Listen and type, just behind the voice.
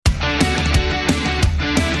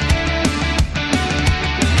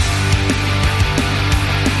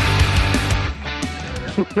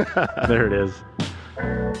There it is.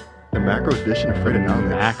 The macro edition of Freightonomics.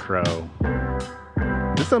 Macro.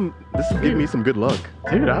 This is giving me some good luck.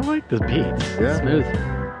 Dude, I like the beats. Yeah. Smooth.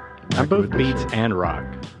 I'm both Macro beats edition. and rock.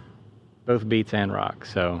 Both beats and rock,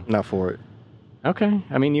 so. Not for it. Okay.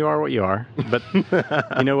 I mean, you are what you are. But you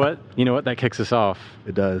know what? You know what? That kicks us off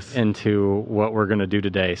It does. into what we're going to do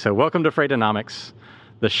today. So welcome to Freightonomics,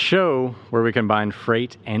 the show where we combine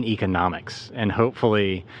freight and economics. And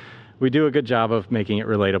hopefully we do a good job of making it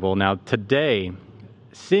relatable. Now, today,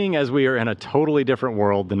 seeing as we are in a totally different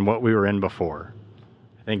world than what we were in before,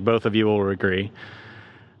 I think both of you will agree,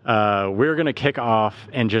 we're going to kick off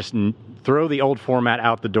and just throw the old format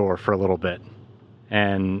out the door for a little bit.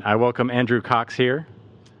 And I welcome Andrew Cox here.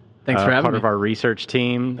 Thanks for having part me. of our research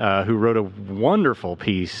team, who wrote a wonderful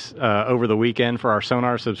piece over the weekend for our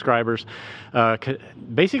Sonar subscribers,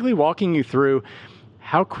 basically walking you through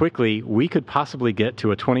how quickly we could possibly get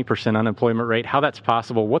to a 20% unemployment rate, how that's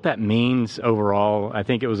possible, what that means overall. I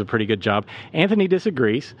think it was a pretty good job. Anthony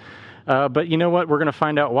disagrees, but you know what? We're going to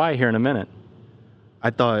find out why here in a minute. I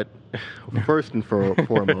thought, first and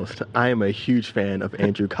foremost, I am a huge fan of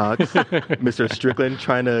Andrew Cox, Mr. Strickland,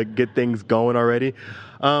 trying to get things going already.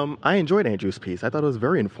 I enjoyed Andrew's piece. I thought it was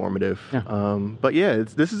very informative. Yeah. But yeah,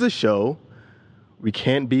 this is a show. We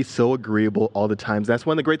can't be so agreeable all the time. That's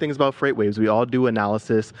one of the great things about FreightWaves. We all do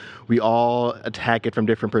analysis. We all attack it from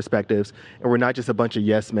different perspectives. And we're not just a bunch of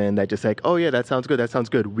yes men that just like, oh yeah, that sounds good, that sounds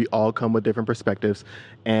good. We all come with different perspectives,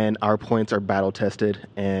 and our points are battle tested,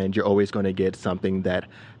 and you're always going to get something that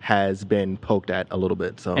has been poked at a little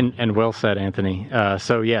bit. So And well said, Anthony.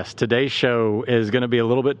 So yes, today's show is going to be a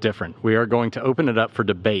little bit different. We are going to open it up for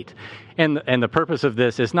debate. And the purpose of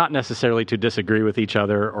this is not necessarily to disagree with each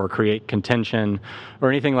other or create contention or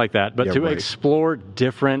anything like that, but Yeah, to right. explore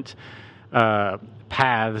different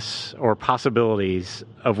paths or possibilities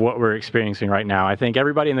of what we're experiencing right now. I think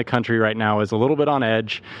everybody in the country right now is a little bit on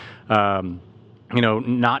edge.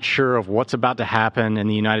 Not sure of what's about to happen in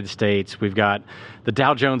the United States. We've got the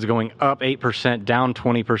Dow Jones going up 8%, down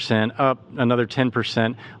 20%, up another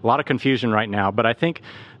 10%. A lot of confusion right now, but I think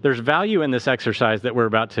there's value in this exercise that we're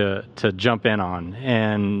about to jump in on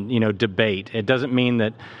and, debate. It doesn't mean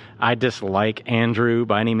that I dislike Andrew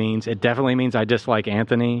by any means. It definitely means I dislike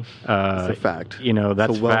Anthony. it's a fact. That's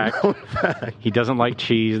It's a well-known fact. He doesn't like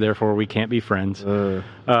cheese, therefore we can't be friends.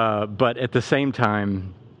 But at the same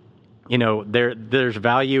time, there's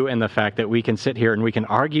value in the fact that we can sit here and we can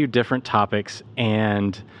argue different topics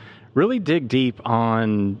and really dig deep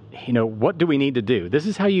on, what do we need to do? This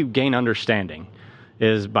is how you gain understanding,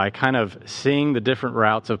 is by kind of seeing the different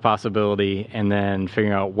routes of possibility and then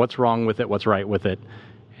figuring out what's wrong with it, what's right with it.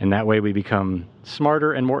 And that way we become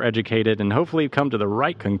smarter and more educated and hopefully come to the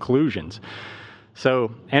right conclusions.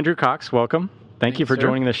 So, Andrew Cox, welcome. Thank you for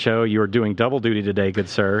joining the show. You are doing double duty today, good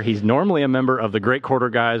sir. He's normally a member of the Great Quarter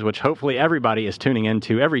Guys, which hopefully everybody is tuning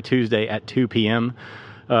into every Tuesday at 2 p.m.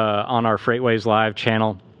 On our FreightWaves Live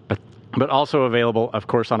channel, but also available, of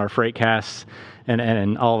course, on our Freightcasts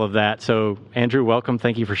and all of that. So, Andrew, welcome.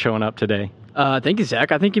 Thank you for showing up today. Thank you,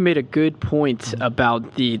 Zach. I think you made a good point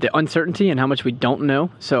about the uncertainty and how much we don't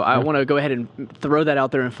know. So I want to go ahead and throw that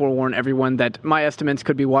out there and forewarn everyone that my estimates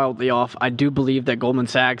could be wildly off. I do believe that Goldman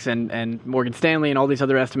Sachs and Morgan Stanley and all these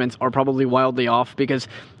other estimates are probably wildly off because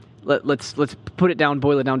let's put it down,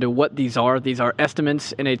 boil it down to what these are. These are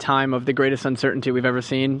estimates in a time of the greatest uncertainty we've ever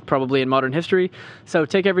seen, probably in modern history. So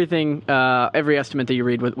take everything, every estimate that you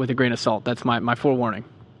read with a grain of salt. That's my forewarning.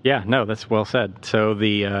 Yeah, no, that's well said. So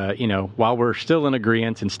while we're still in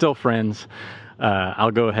agreement and still friends, I'll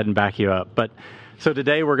go ahead and back you up. But so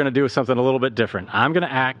today we're going to do something a little bit different. I'm going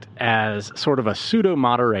to act as sort of a pseudo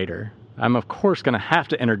moderator. I'm of course going to have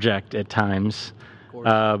to interject at times.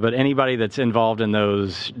 But anybody that's involved in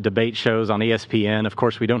those debate shows on ESPN, of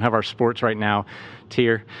course, we don't have our sports right now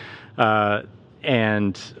tier,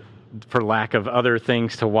 and for lack of other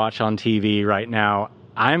things to watch on TV right now,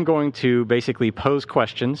 I'm going to basically pose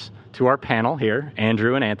questions to our panel here,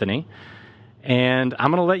 Andrew and Anthony, and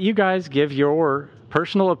I'm going to let you guys give your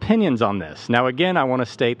personal opinions on this. Now, again, I want to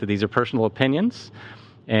state that these are personal opinions,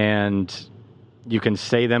 and you can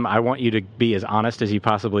say them. I want you to be as honest as you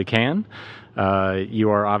possibly can. You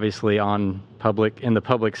are obviously in the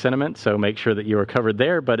public sentiment, so make sure that you are covered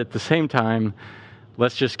there. But at the same time,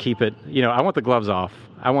 let's just keep it, I want the gloves off.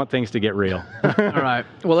 I want things to get real. All right.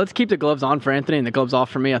 Well, let's keep the gloves on for Anthony and the gloves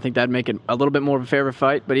off for me. I think that'd make it a little bit more of a fairer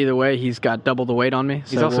fight. But either way, he's got double the weight on me.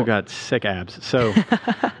 He's also got sick abs. So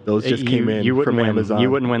those just came in from Amazon.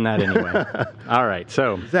 You wouldn't win that anyway. All right.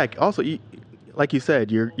 So Zach, also, like you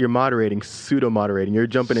said, you're moderating, pseudo-moderating. You're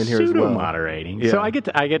jumping in here as well. Pseudo-moderating. Yeah. So I get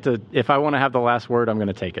to, if I want to have the last word, I'm going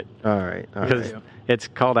to take it. All right. Because It's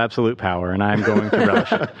called absolute power, and I'm going to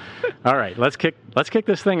relish it. All right, let's kick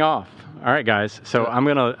this thing off. All right, guys. So I'm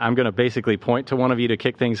gonna basically point to one of you to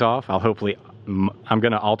kick things off. I'm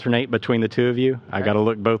gonna alternate between the two of you. I got to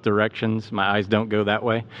look both directions. My eyes don't go that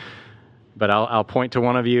way. But I'll point to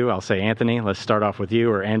one of you. I'll say, Anthony, let's start off with you,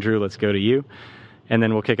 or Andrew, let's go to you, and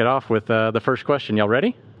then we'll kick it off with the first question. Y'all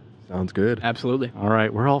ready? Sounds good. Absolutely. All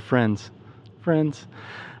right, we're all friends. The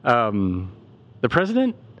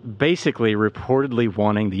president basically reportedly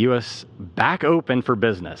wanting the U.S. back open for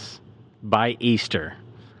business by Easter.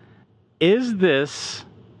 Is this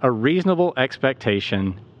a reasonable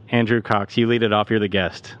expectation? Andrew Cox, you lead it off. You're the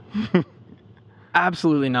guest.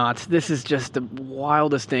 Absolutely not. This is just the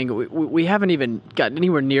wildest thing. We haven't even gotten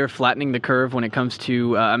anywhere near flattening the curve when it comes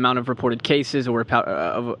to amount of reported cases or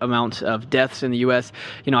amount of deaths in the U.S.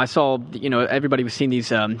 I saw, everybody was seeing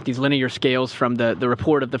these linear scales from the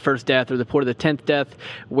report of the first death or the report of the 10th death,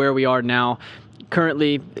 where we are now.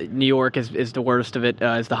 Currently, New York is the worst of it,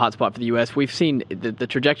 is the hotspot for the U.S. We've seen the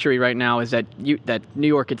trajectory right now is that New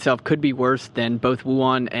York itself could be worse than both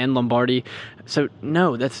Wuhan and Lombardy. So,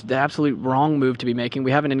 no, that's the absolute wrong move to be making.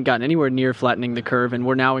 We haven't gotten anywhere near flattening the curve, and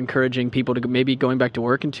we're now encouraging people to maybe going back to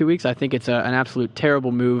work in 2 weeks. I think it's an absolute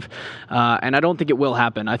terrible move, and I don't think it will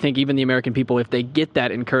happen. I think even the American people, if they get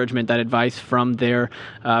that encouragement, that advice from their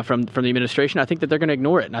from the administration, I think that they're going to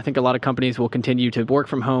ignore it. And I think a lot of companies will continue to work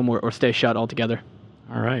from home or stay shut altogether.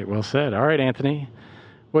 All right, well said. All right, Anthony,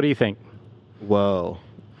 what do you think? Whoa.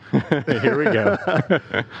 Here we go.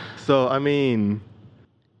 So,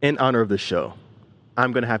 in honor of the show,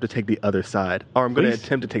 I'm going to have to take the other side, or I'm going to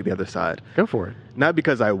attempt to take the other side. Go for it. Not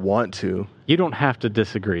because I want to. You don't have to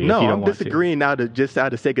disagree. No, if you don't I'm want disagreeing now just out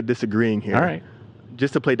of the sake of disagreeing here. All right.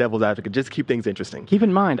 Just to play devil's advocate, just to keep things interesting. Keep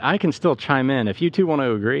in mind, I can still chime in if you two want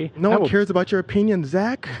to agree. No one cares about your opinion,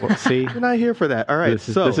 Zach. Well, see, you're not here for that. All right. This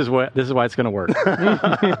is why it's going to work.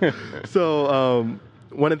 So,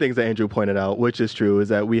 one of the things that Andrew pointed out, which is true, is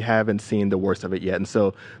that we haven't seen the worst of it yet, and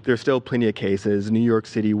so there's still plenty of cases. New York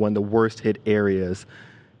City, one of the worst hit areas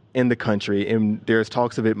in the country, and there's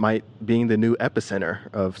talks of it might being the new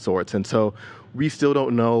epicenter of sorts, and so we still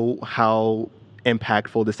don't know how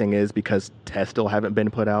impactful this thing is because tests still haven't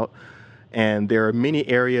been put out. And there are many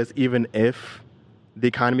areas, even if the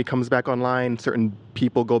economy comes back online, certain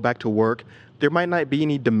people go back to work, there might not be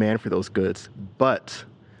any demand for those goods. But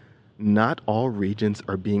not all regions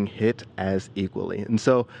are being hit as equally. And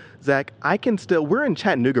so, Zach, we're in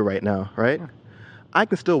Chattanooga right now, right? I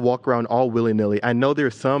can still walk around all willy-nilly. I know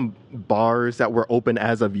there's some bars that were open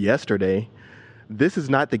as of yesterday. This is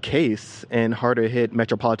not the case in harder hit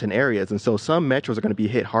metropolitan areas. And so some metros are going to be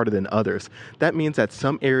hit harder than others. That means that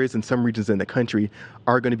some areas and some regions in the country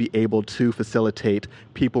are going to be able to facilitate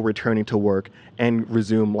people returning to work and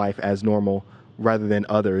resume life as normal rather than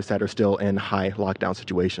others that are still in high lockdown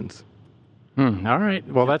situations. All right.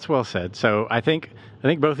 Well, that's well said. So I think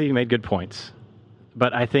both of you made good points,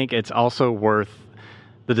 but I think it's also worth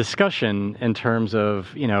the discussion in terms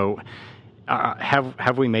of,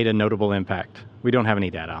 have we made a notable impact? We don't have any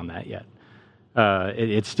data on that yet.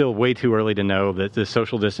 It's still way too early to know that the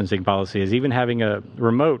social distancing policy is even having a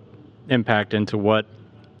remote impact into what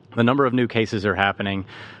the number of new cases are happening.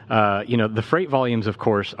 The freight volumes, of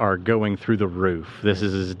course, are going through the roof. This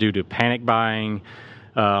is due to panic buying,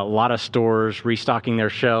 a lot of stores restocking their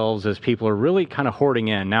shelves as people are really kind of hoarding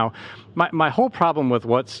in. Now, my whole problem with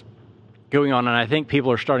what's going on, and I think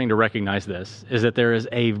people are starting to recognize this, is that there is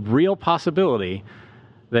a real possibility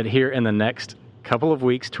that here in the next couple of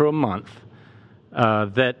weeks to a month,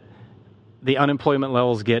 that the unemployment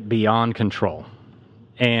levels get beyond control.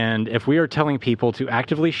 And if we are telling people to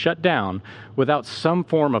actively shut down without some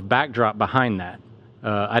form of backdrop behind that,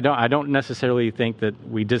 I don't necessarily think that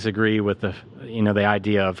we disagree with the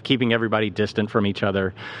idea of keeping everybody distant from each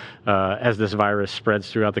other as this virus spreads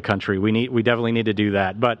throughout the country. We definitely need to do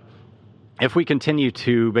that. But if we continue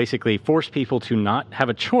to basically force people to not have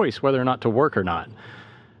a choice whether or not to work or not,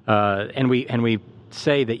 and we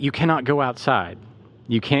say that you cannot go outside,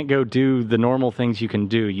 you can't go do the normal things you can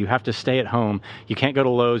do, you have to stay at home, you can't go to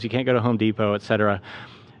Lowe's, you can't go to Home Depot, etc.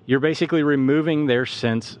 You're basically removing their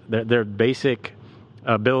basic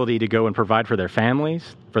ability to go and provide for their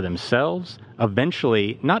families, for themselves.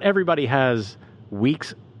 Eventually, not everybody has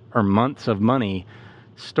weeks or months of money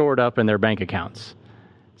stored up in their bank accounts.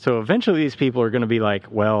 So eventually these people are going to be like,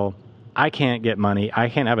 well, I can't get money, I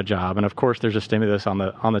can't have a job. And of course there's a stimulus on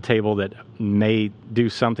the table that may do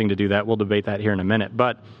something to do that. We'll debate that here in a minute.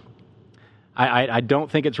 But I don't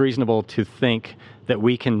think it's reasonable to think that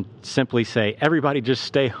we can simply say, everybody just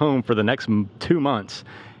stay home for the next 2 months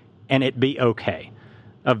and it be okay.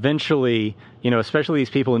 eventually, especially these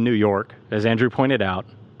people in New York, as Andrew pointed out,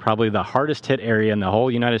 probably the hardest hit area in the whole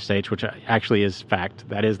United States, which actually is fact.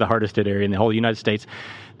 That is the hardest hit area in the whole United States.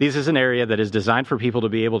 This is an area that is designed for people to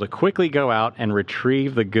be able to quickly go out and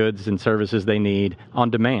retrieve the goods and services they need on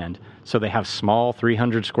demand. So they have small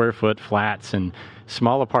 300 square foot flats and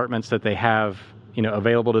small apartments that they have,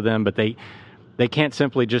 available to them, but they can't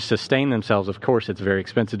simply just sustain themselves. Of course, it's very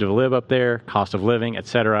expensive to live up there, cost of living,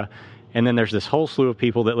 etc. And then there's this whole slew of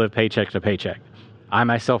people that live paycheck to paycheck. I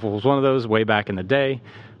myself was one of those way back in the day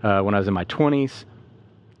when I was in my 20s.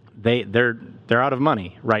 They're out of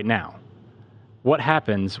money right now. What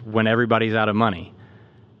happens when everybody's out of money?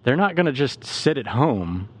 They're not going to just sit at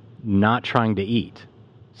home not trying to eat.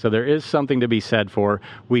 So there is something to be said for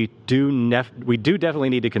we do definitely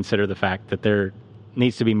need to consider the fact that there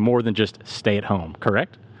needs to be more than just stay at home,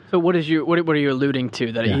 correct? So what are you alluding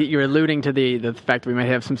to? That you're alluding to the fact that we might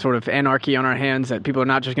have some sort of anarchy on our hands, that people are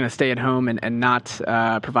not just going to stay at home and not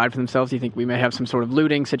provide for themselves? Do you think we may have some sort of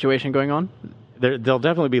looting situation going on? There'll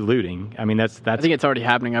definitely be looting. I mean, that's. I think it's already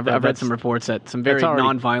happening. I've read some reports that some very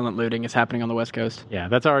non-violent looting is happening on the West Coast. Yeah,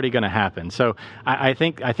 that's already going to happen. So I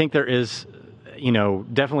think there is,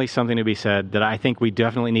 definitely something to be said that I think we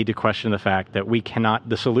definitely need to question the fact that we cannot.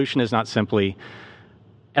 The solution is not simply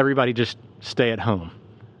everybody just stay at home.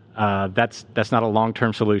 That's not a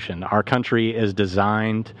long-term solution. Our country is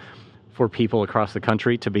designed for people across the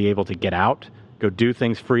country to be able to get out, go do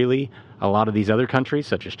things freely. A lot of these other countries,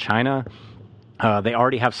 such as China, they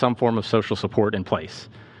already have some form of social support in place.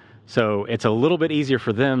 So it's a little bit easier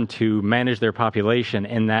for them to manage their population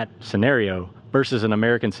in that scenario versus an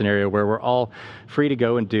American scenario where we're all free to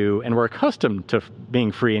go and do, and we're accustomed to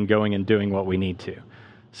being free and going and doing what we need to.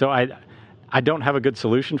 So I don't have a good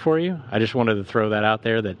solution for you. I just wanted to throw that out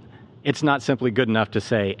there, that it's not simply good enough to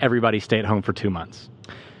say everybody stay at home for 2 months.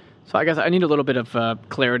 So I guess I need a little bit of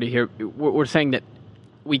clarity here. We're saying that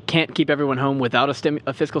we can't keep everyone home without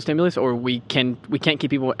a fiscal stimulus, or we can't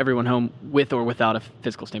keep everyone home with or without a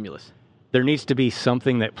fiscal stimulus? There needs to be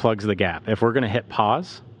something that plugs the gap. If we're going to hit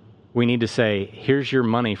pause, we need to say, here's your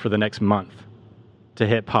money for the next month to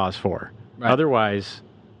hit pause for. Right. Otherwise,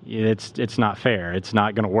 it's not fair. It's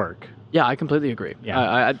not going to work. Yeah, I completely agree.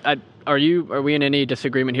 Yeah. Are we in any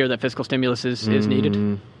disagreement here that fiscal stimulus is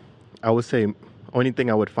needed? I would say only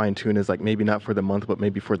thing I would fine tune is maybe not for the month, but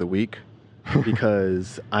maybe for the week,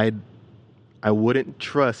 because I wouldn't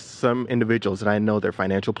trust some individuals that I know their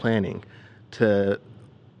financial planning to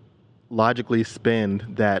logically spend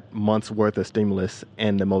that month's worth of stimulus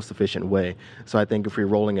in the most efficient way. So I think if we're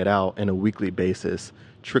rolling it out on a weekly basis,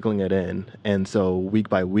 trickling it in, and so week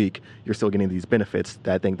by week, you're still getting these benefits,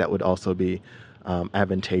 I think that would also be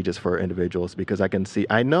advantageous for individuals, because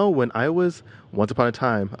I know when I was, once upon a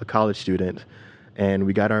time, a college student, and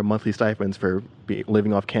we got our monthly stipends for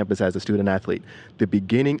living off campus as a student athlete. The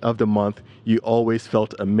beginning of the month, you always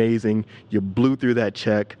felt amazing. You blew through that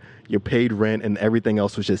check, you paid rent, and everything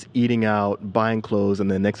else was just eating out, buying clothes,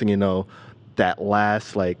 and the next thing you know, that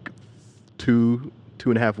last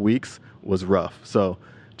 2.5 weeks was rough. So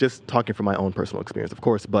just talking from my own personal experience, of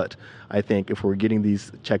course, but I think if we're getting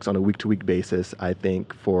these checks on a week-to-week basis, I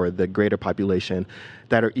think for the greater population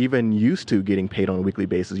that are even used to getting paid on a weekly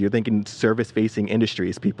basis, you're thinking service-facing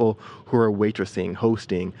industries, people who are waitressing,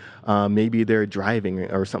 hosting, maybe they're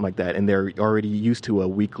driving or something like that, and they're already used to a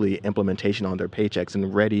weekly implementation on their paychecks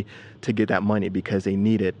and ready to get that money because they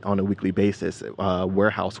need it on a weekly basis,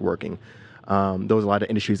 warehouse working. Those are a lot of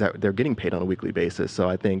industries that they're getting paid on a weekly basis. So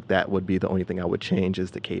I think that would be the only thing I would change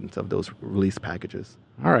is the cadence of those release packages.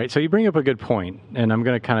 All right. So you bring up a good point, and I'm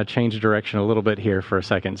going to kind of change direction a little bit here for a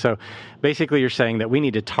second. So basically you're saying that we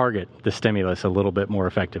need to target the stimulus a little bit more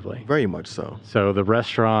effectively. Very much so. So the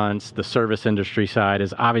restaurants, the service industry side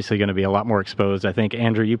is obviously going to be a lot more exposed. I think,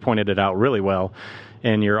 Andrew, you pointed it out really well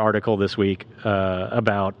in your article this week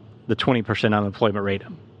about the 20% unemployment rate.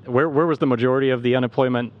 Where was the majority of the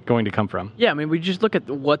unemployment going to come from? Yeah, I mean, we just look at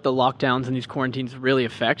what the lockdowns and these quarantines really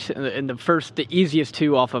affect. And the easiest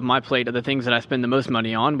two off of my plate are the things that I spend the most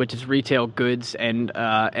money on, which is retail goods and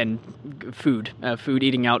food,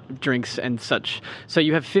 eating out, drinks, and such. So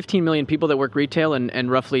you have 15 million people that work retail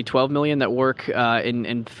and roughly 12 million that work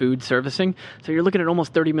in food servicing. So you're looking at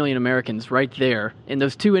almost 30 million Americans right there in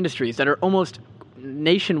those two industries that are almost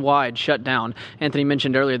nationwide shut down. Anthony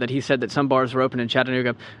mentioned earlier that he said that some bars were open in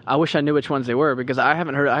Chattanooga. I wish I knew which ones they were, because I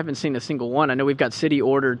haven't seen a single one. I know we've got city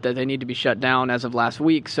ordered that they need to be shut down as of last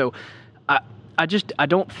week. So I I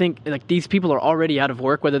don't think like these people are already out of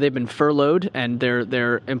work, whether they've been furloughed and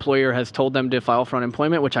their employer has told them to file for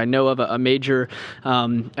unemployment, which I know of a major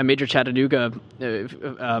Chattanooga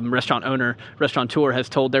restaurateur has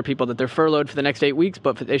told their people that they're furloughed for the next 8 weeks,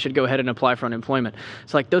 but they should go ahead and apply for unemployment.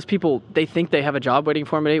 So like those people, they think they have a job waiting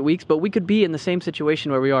for them in 8 weeks, but we could be in the same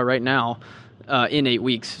situation where we are right now in 8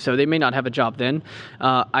 weeks. So they may not have a job then.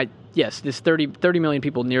 Yes, this 30 million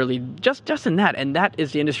people nearly just in that, and that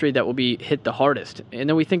is the industry that will be hit the hardest. And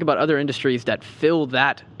then we think about other industries that fill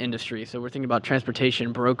that industry. So we're thinking about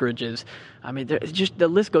transportation, brokerages. I mean, just the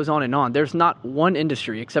list goes on and on. There's not one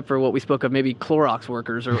industry, except for what we spoke of, maybe Clorox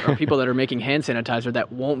workers or people that are making hand sanitizer,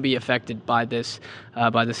 that won't be affected by this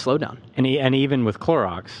slowdown. And even with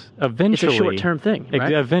Clorox, eventually it's a short-term thing,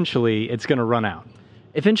 right? Eventually, it's going to run out.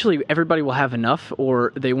 Eventually, everybody will have enough,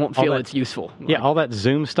 or they won't feel it's useful. Yeah, all that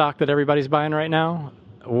Zoom stock that everybody's buying right now,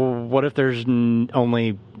 what if there's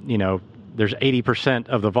only, there's 80%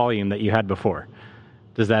 of the volume that you had before?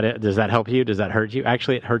 Does that help you? Does that hurt you?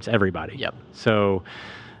 Actually, it hurts everybody. Yep. So,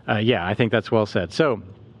 I think that's well said. So,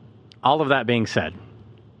 all of that being said,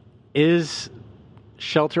 is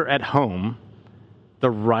shelter at home the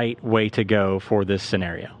right way to go for this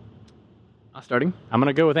scenario? Starting? I'm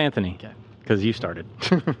going to go with Anthony. Okay. Because you started.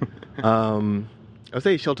 I would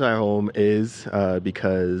say shelter at home is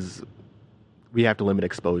because we have to limit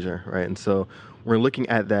exposure, right? And so we're looking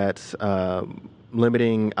at that,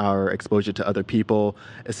 limiting our exposure to other people,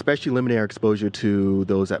 especially limiting our exposure to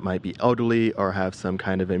those that might be elderly or have some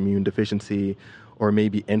kind of immune deficiency, or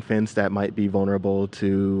maybe infants that might be vulnerable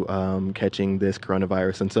to catching this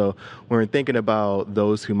coronavirus. And so when we're thinking about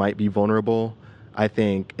those who might be vulnerable, I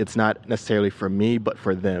think it's not necessarily for me, but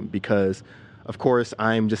for them, because, of course,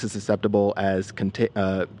 I'm just as susceptible as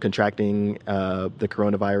contracting the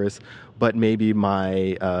coronavirus, but maybe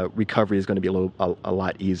my recovery is going to be a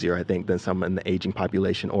lot easier, I think, than some in the aging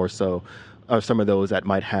population or some of those that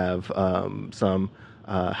might have some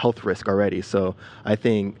health risk already. So I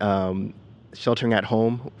think sheltering at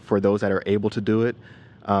home for those that are able to do it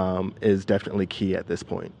is definitely key at this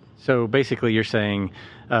point. So basically you're saying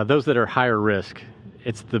those that are higher risk,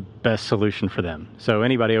 it's the best solution for them. So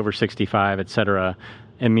anybody over 65, et cetera,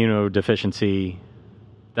 immunodeficiency,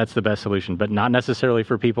 that's the best solution, but not necessarily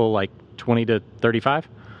for people like 20 to 35?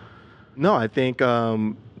 No, I think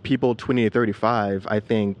people 20 to 35, I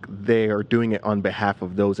think they are doing it on behalf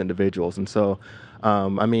of those individuals. And so,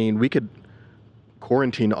 we could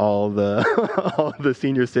quarantine all the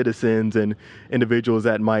senior citizens and individuals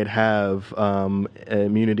that might have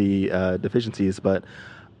immunity deficiencies, but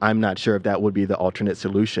I'm not sure if that would be the alternate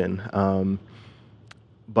solution.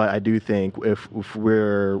 But I do think if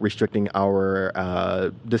we're restricting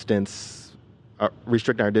our distance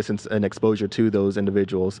and exposure to those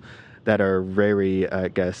individuals that are very,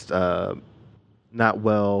 not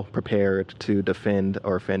well prepared to defend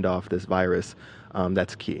or fend off this virus,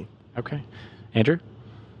 that's key. Okay. Andrew?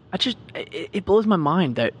 It blows my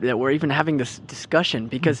mind that we're even having this discussion,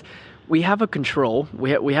 because we have a control.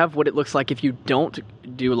 We have what it looks like if you don't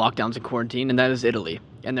do lockdowns and quarantine, and that is Italy.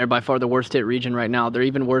 And they're by far the worst hit region right now. They're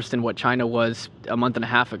even worse than what China was a month and a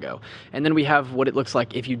half ago. And then we have what it looks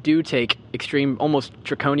like if you do take extreme, almost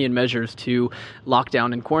draconian measures to lock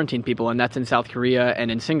down and quarantine people, and that's in South Korea and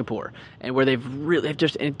in Singapore, and where they've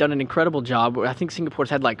just done an incredible job. I think Singapore's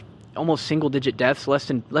had like almost single-digit deaths, less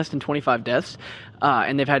than 25 deaths,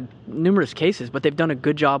 and they've had numerous cases, but they've done a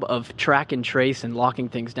good job of track and trace and locking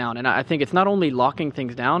things down. And I think it's not only locking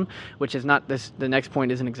things down, which is not this. The next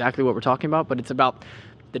point isn't exactly what we're talking about, but it's about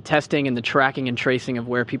the testing and the tracking and tracing of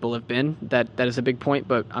where people have been. That is a big point,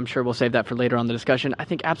 but I'm sure we'll save that for later on the discussion. I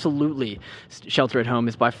think absolutely shelter at home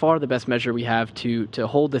is by far the best measure we have to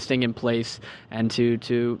hold this thing in place and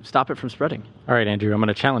to stop it from spreading. All right, Andrew, I'm going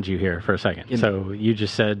to challenge you here for a second. So you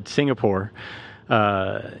just said Singapore,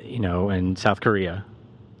 and South Korea.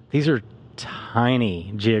 These are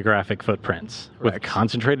tiny geographic footprints with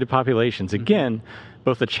concentrated populations. Again,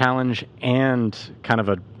 both a challenge and kind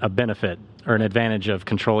of a benefit or an advantage of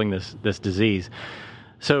controlling this disease.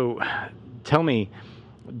 So tell me,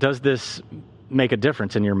 does this make a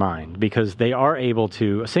difference in your mind? Because they are able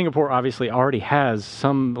to, Singapore obviously already has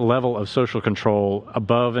some level of social control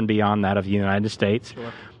above and beyond that of the United States,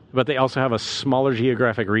 but they also have a smaller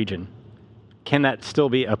geographic region. Can that still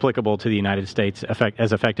be applicable to the United States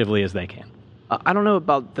as effectively as they can? I don't know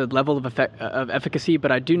about the level of efficacy, but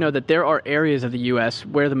I do know that there are areas of the U.S.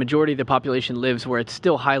 where the majority of the population lives where it's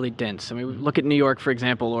still highly dense. I mean, look at New York, for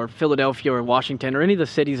example, or Philadelphia or Washington, or any of the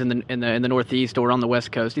cities in the Northeast or on the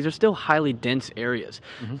West Coast. These are still highly dense areas.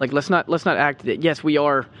 Like let's not act that yes, we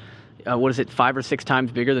are 5 or 6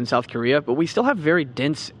 times bigger than South Korea, but we still have very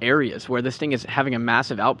dense areas where this thing is having a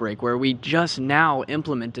massive outbreak, where we just now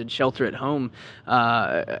implemented shelter at home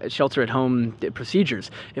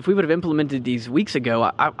procedures. If we would have implemented these weeks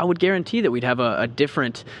ago, I would guarantee that we'd have a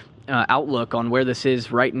different outlook on where this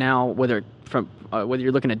is right now, whether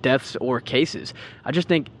you're looking at deaths or cases. I just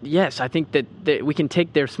think, yes, I think that we can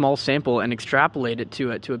take their small sample and extrapolate it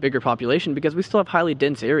to a bigger population, because we still have highly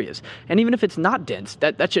dense areas. And even if it's not dense,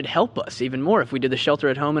 that should help us even more if we did the shelter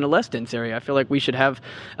at home in a less dense area. I feel like we should have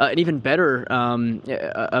an even better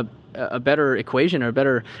a better equation or a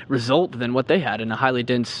better result than what they had in a highly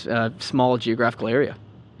dense, small geographical area.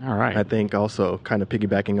 All right. I think also kind of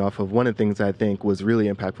piggybacking off of one of the things I think was really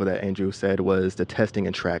impactful that Andrew said was the testing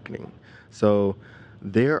and tracking. So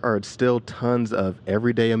there are still tons of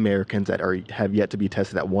everyday Americans that have yet to be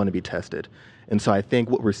tested, that want to be tested. And so I think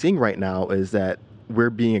what we're seeing right now is that we're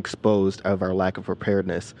being exposed of our lack of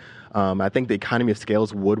preparedness. I think the economy of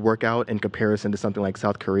scales would work out in comparison to something like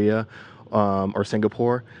South Korea or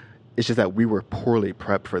Singapore. It's just that we were poorly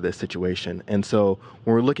prepped for this situation. And so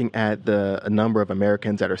when we're looking at a number of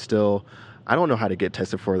Americans that are still, I don't know how to get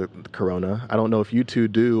tested for the corona. I don't know if you two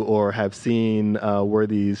do or have seen where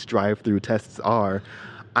these drive-through tests are.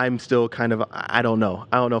 I'm still kind of, I don't know.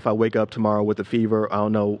 I don't know if I wake up tomorrow with a fever. I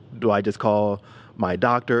don't know, do I just call my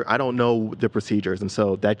doctor? I don't know the procedures. And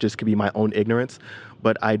so that just could be my own ignorance.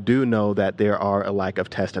 But I do know that there are a lack of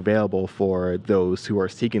tests available for those who are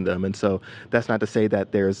seeking them. And so that's not to say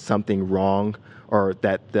that there's something wrong or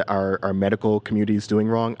that our medical community is doing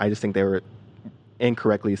wrong. I just think they were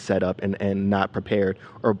incorrectly set up and not prepared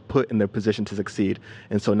or put in the position to succeed.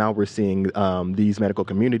 And so now we're seeing these medical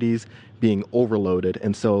communities being overloaded.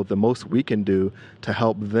 And so the most we can do to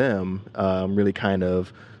help them really kind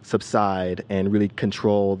of subside and really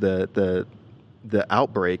control the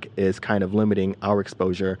outbreak is kind of limiting our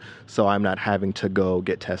exposure, so I'm not having to go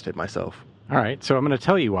get tested myself. All right, so I'm going to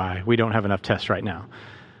tell you why we don't have enough tests right now.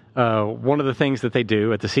 One of the things that they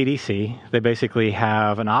do at the CDC, they basically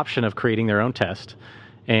have an option of creating their own test.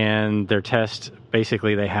 And their test,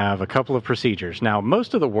 basically, they have a couple of procedures. Now,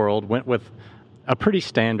 most of the world went with a pretty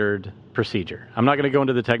standard procedure. I'm not going to go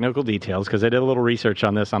into the technical details because I did a little research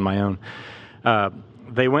on this on my own.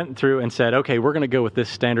 They went through and said, okay, we're going to go with this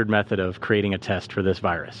standard method of creating a test for this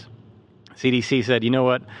virus. CDC said, you know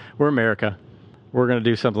what? We're America. We're going to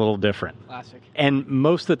do something a little different. Classic. And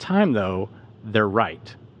most of the time, though, they're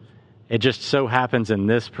right. It just so happens in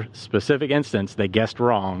this specific instance, they guessed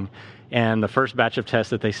wrong. And the first batch of tests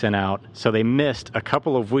that they sent out, so they missed a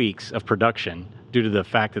couple of weeks of production due to the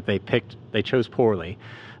fact that they chose poorly,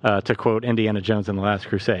 to quote Indiana Jones in The Last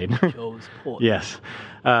Crusade. Chose poorly. Yes.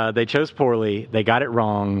 They chose poorly. They got it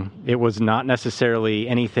wrong. It was not necessarily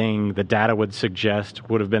anything the data would suggest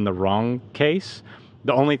would have been the wrong case.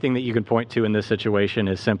 The only thing that you can point to in this situation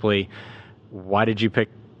is simply, why did you pick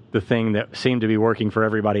the thing that seemed to be working for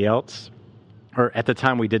everybody else? Or at the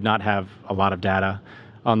time, we did not have a lot of data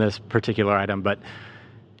on this particular item, but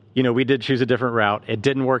we did choose a different route. It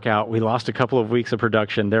didn't work out. We lost a couple of weeks of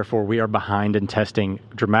production. Therefore, we are behind in testing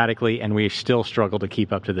dramatically, and we still struggle to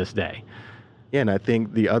keep up to this day. Yeah, and I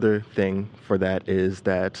think the other thing for that is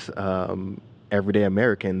that everyday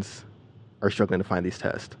Americans are struggling to find these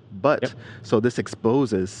tests. But So this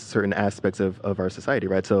exposes certain aspects of our society,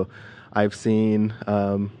 right? So I've seen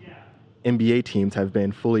NBA teams have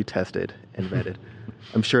been fully tested and vetted.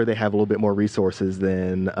 I'm sure they have a little bit more resources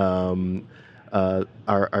than our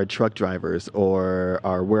truck drivers or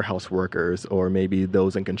our warehouse workers or maybe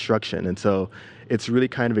those in construction. And so it's really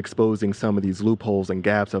kind of exposing some of these loopholes and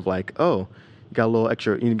gaps of like, oh, you got a little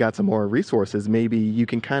extra, you got some more resources. Maybe you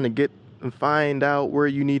can kind of find out where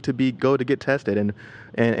you need to go to get tested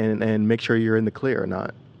and make sure you're in the clear or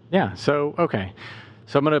not. Yeah. So, okay.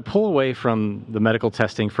 So I'm going to pull away from the medical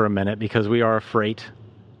testing for a minute because we are a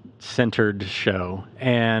freight-centered show.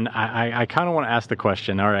 And I kind of want to ask the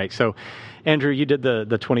question, all right, so Andrew, you did the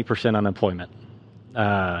 20% unemployment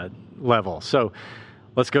level. So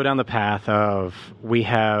let's go down the path of we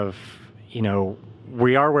have,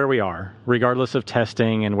 we are where we are, regardless of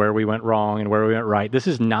testing and where we went wrong and where we went right. This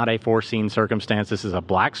is not a foreseen circumstance. This is a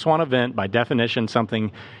black swan event, by definition,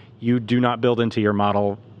 something you do not build into your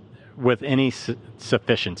model with any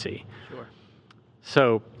sufficiency. Sure.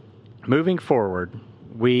 So moving forward,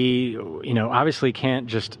 we, obviously can't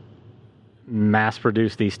just mass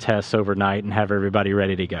produce these tests overnight and have everybody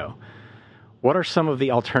ready to go. What are some of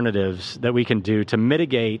the alternatives that we can do to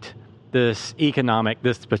mitigate this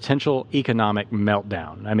potential economic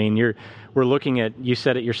meltdown? I mean, we're looking at, you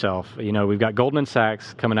said it yourself, we've got Goldman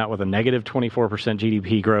Sachs coming out with a negative 24%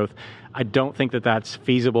 GDP growth. I don't think that that's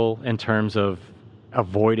feasible in terms of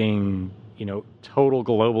avoiding, total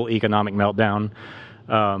global economic meltdown.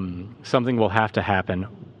 Something will have to happen.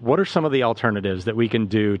 What are some of the alternatives that we can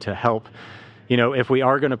do to help, if we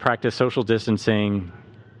are going to practice social distancing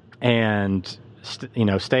and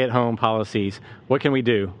stay-at-home policies? What can we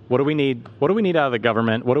do? What do we need? What do we need out of the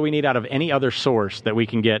government? What do we need out of any other source that we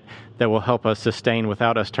can get that will help us sustain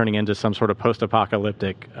without us turning into some sort of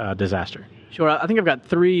post-apocalyptic disaster? Sure. I think I've got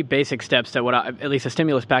three basic steps that at least a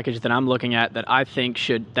stimulus package that I'm looking at that I think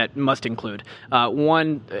that must include.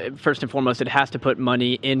 One, first and foremost, it has to put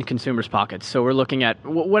money in consumers' pockets. So we're looking at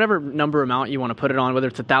whatever number amount you want to put it on, whether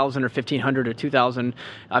it's 1,000 or 1,500 or 2,000.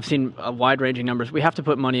 I've seen wide-ranging numbers. We have to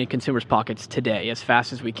put money in consumers' pockets today as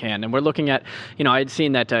fast as we can. And we're looking at, I had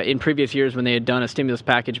seen that in previous years when they had done a stimulus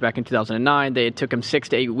package back in 2009, it took them 6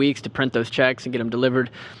 to 8 weeks to print those checks and get them delivered.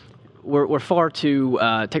 We're far too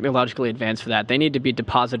technologically advanced for that. They need to be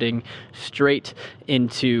depositing straight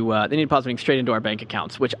into our bank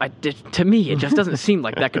accounts, which to me it just doesn't seem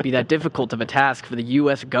like that could be that difficult of a task for the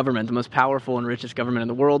U.S. government, the most powerful and richest government in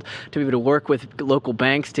the world, to be able to work with local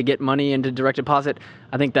banks to get money into direct deposit.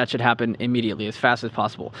 I think that should happen immediately, as fast as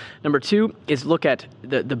possible. Number two is look at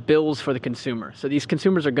the bills for the consumer. So these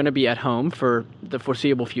consumers are going to be at home for the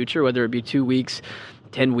foreseeable future, whether it be 2 weeks,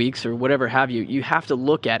 10 weeks, or whatever have you. You have to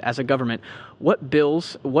look at, as a government, what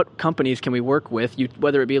bills, what companies can we work with,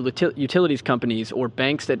 whether it be utilities companies or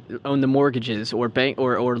banks that own the mortgages or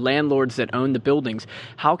or landlords that own the buildings.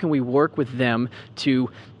 How can we work with them to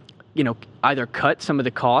either cut some of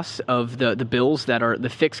the costs of the bills that are the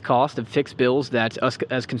fixed cost of fixed bills that us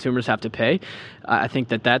as consumers have to pay. I think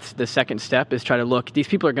that's the second step, is try to look. These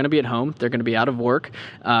people are going to be at home. They're going to be out of work.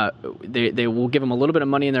 They will give them a little bit of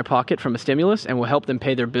money in their pocket from a stimulus and will help them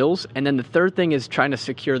pay their bills. And then the third thing is trying to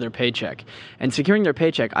secure their paycheck. And securing their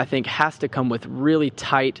paycheck, I think, has to come with really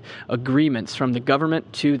tight agreements from the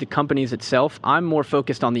government to the companies itself. I'm more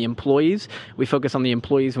focused on the employees. We focus on the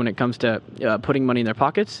employees when it comes to putting money in their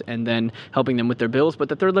pockets and then helping them with their bills. But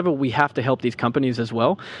the third level, we have to help these companies as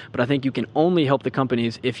well. But I think you can only help the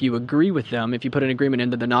companies if you agree with them, if you put an agreement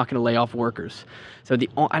in that they're not going to lay off workers. So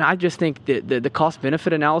and I just think the cost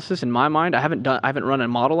benefit analysis, in my mind, I haven't run a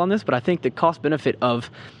model on this, but I think the cost benefit of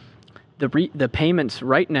the payments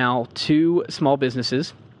right now to small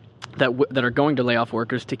businesses that are going to lay off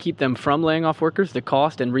workers, to keep them from laying off workers, the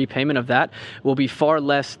cost and repayment of that will be far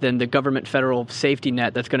less than the government federal safety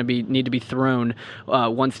net that's going to need to be thrown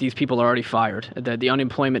once these people are already fired. The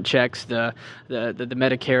unemployment checks, the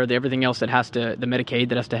Medicare, everything else the Medicaid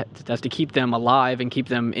that has to keep them alive and keep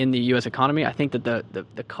them in the U.S. economy. I think that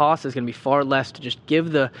the cost is going to be far less to just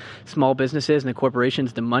give the small businesses and the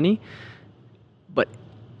corporations the money, but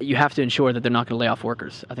you have to ensure that they're not going to lay off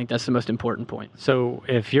workers. I think that's the most important point. So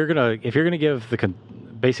if you're gonna give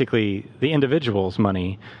basically the individuals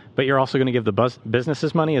money, but you're also going to give the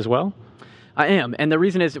businesses money as well? I am. And the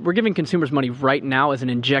reason is we're giving consumers money right now as an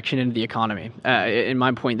injection into the economy. In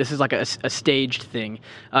my point, this is like a staged thing.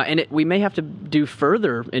 And we may have to do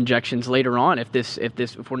further injections later on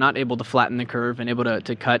if we're not able to flatten the curve and able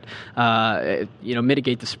to cut,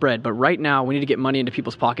 mitigate the spread. But right now, we need to get money into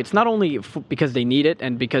people's pockets, not only because they need it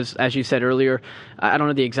and because, as you said earlier, I don't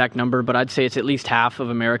know the exact number, but I'd say it's at least half of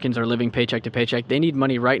Americans are living paycheck to paycheck. They need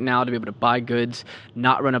money right now to be able to buy goods,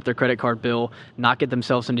 not run up their credit card bill, not get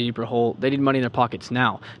themselves into a deeper hole. They need money in their pockets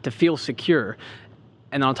now to feel secure.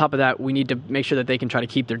 And on top of that, we need to make sure that they can try to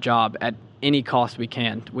keep their job at any cost we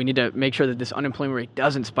can. We need to make sure that this unemployment rate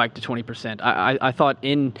doesn't spike to 20%. I thought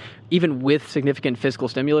even with significant fiscal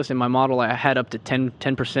stimulus in my model, I had up to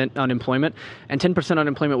 10% unemployment, and 10%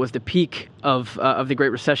 unemployment was the peak of the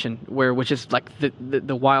Great Recession, which is like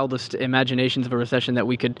the wildest imaginations of a recession that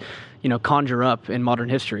we could conjure up in modern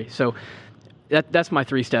history. So that's my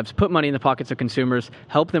 3 steps. Put money in the pockets of consumers,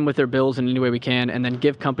 help them with their bills in any way we can, and then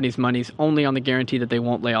give companies monies only on the guarantee that they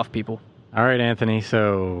won't lay off people. All right, Anthony.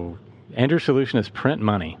 So Andrew's solution is print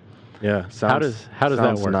money. Yeah. How does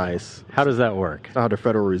that work? Nice. How does that work? That's how the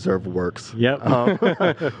Federal Reserve works. Yep.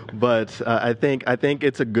 But I think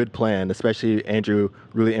it's a good plan, especially Andrew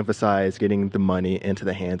really emphasized getting the money into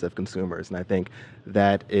the hands of consumers. And I think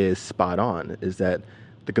that is spot on, is that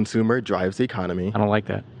the consumer drives the economy. I don't like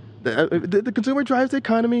that. The consumer drives the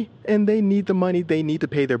economy, and they need the money. They need to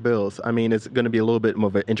pay their bills. I mean, it's going to be a little bit more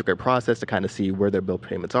of an intricate process to kind of see where their bill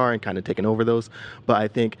payments are and kind of taking over those. But I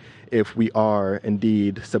think if we are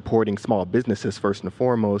indeed supporting small businesses first and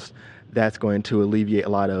foremost, that's going to alleviate a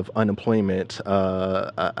lot of unemployment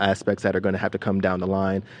aspects that are going to have to come down the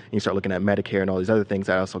line. And you start looking at Medicare and all these other things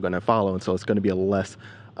that are also going to follow. And so it's going to be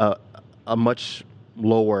a much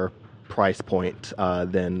lower price point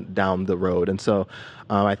than down the road. And so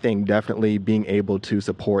I think definitely being able to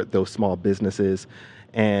support those small businesses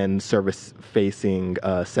and service-facing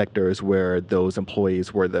sectors where those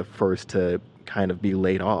employees were the first to kind of be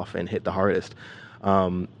laid off and hit the hardest.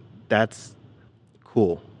 That's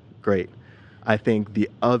cool. Great. I think the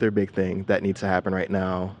other big thing that needs to happen right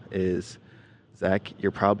now is, Zach,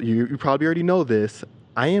 you probably already know this.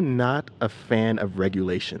 I am not a fan of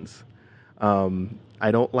regulations.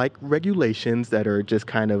 I don't like regulations that are just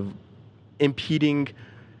kind of impeding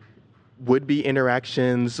would-be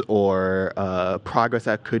interactions or progress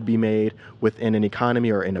that could be made within an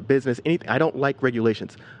economy or in a business. Anything. I don't like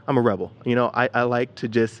regulations. I'm a rebel. I like to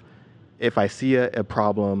just, if I see a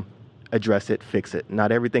problem, address it, fix it.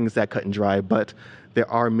 Not everything's that cut and dry, but there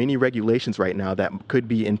are many regulations right now that could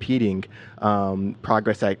be impeding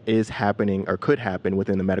progress that is happening or could happen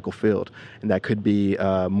within the medical field, and that could be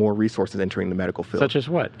more resources entering the medical field. Such as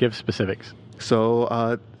what? Give specifics.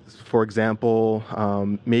 So, for example,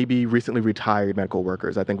 maybe recently retired medical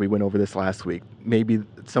workers. I think we went over this last week. Maybe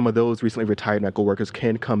some of those recently retired medical workers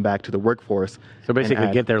can come back to the workforce. So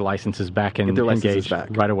basically get their licenses back and engaged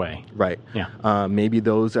right away. Right. Yeah. Maybe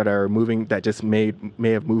those that are moving, that just may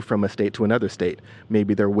have moved from a state to another state.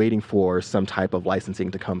 Maybe they're waiting for some type of licensing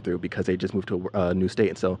to come through because they just moved to a new state.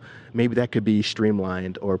 And so maybe that could be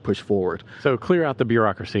streamlined or pushed forward. So clear out the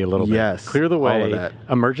bureaucracy a little bit. Yes. Clear the way. All of that.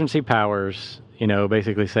 Emergency powers.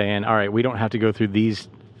 Basically saying, all right, we don't have to go through these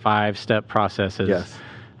 5-step processes. Yes.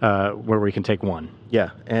 Where we can take one. Yeah,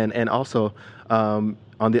 and also on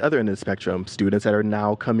the other end of the spectrum, students that are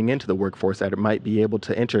now coming into the workforce that might be able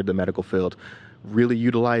to enter the medical field, really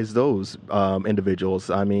utilize those individuals.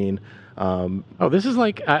 I mean, this is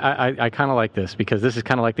like, I kind of like this because this is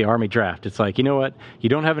kind of like the Army draft. It's like, you know what, you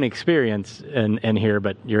don't have any experience in here,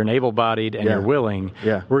 but you're an able-bodied and you're willing.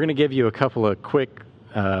 Yeah. We're going to give you a couple of quick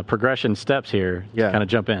progression steps here to kind of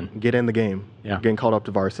jump in. Get in the game. Yeah. Getting called up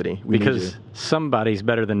to varsity. Because somebody's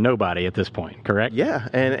better than nobody at this point, correct? Yeah,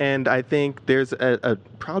 and I think there's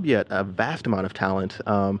probably a vast amount of talent,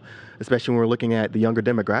 especially when we're looking at the younger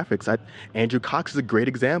demographics. Andrew Cox is a great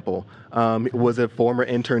example. Was a former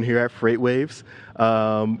intern here at FreightWaves.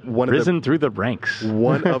 Risen through the ranks.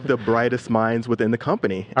 One of the brightest minds within the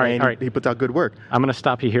company. All right. He puts out good work. I'm going to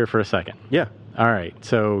stop you here for a second. Yeah. All right.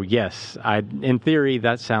 So, yes, in theory,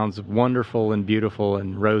 that sounds wonderful and beautiful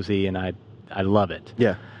and rosy, and I love it.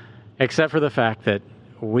 Yeah. Except for the fact that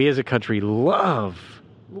we as a country love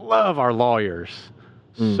our lawyers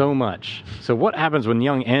so much. So what happens when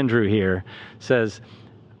young Andrew here says,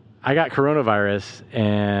 I got coronavirus,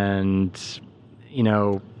 and,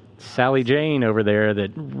 Sally Jane over there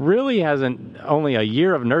that really hasn't only a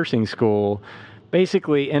year of nursing school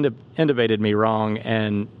basically intubated me wrong,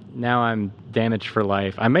 and now I'm damaged for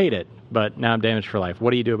life. I made it, but now I'm damaged for life.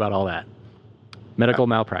 What do you do about all that? Medical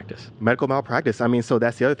malpractice. Medical malpractice. I mean, so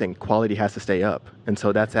that's the other thing. Quality has to stay up. And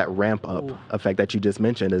so that's that ramp up effect that you just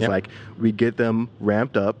mentioned. Is like we get them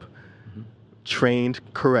ramped up, trained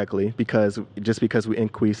correctly, because we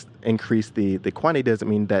increase the quantity doesn't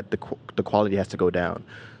mean that the quality has to go down.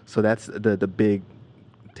 So that's the big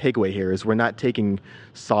takeaway here is we're not taking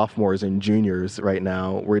sophomores and juniors right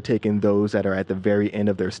now. We're taking those that are at the very end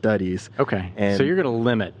of their studies. Okay. And so you're going to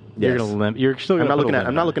limit. Yes. You're still going to.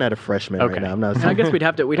 I'm not looking at a freshman right now. I'm not. I guess we'd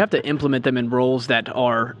have to implement them in roles that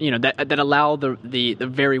are that allow the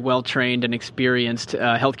very well trained and experienced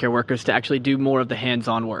healthcare workers to actually do more of the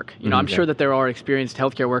hands-on work. I'm sure that there are experienced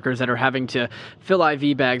healthcare workers that are having to fill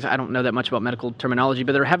IV bags. I don't know that much about medical terminology,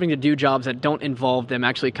 but they're having to do jobs that don't involve them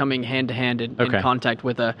actually coming hand to hand in contact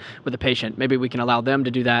with a patient. Maybe we can allow them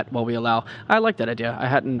to do that while we allow. I like that idea. I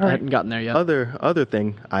hadn't gotten there yet. Other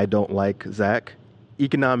thing I don't like, Zach.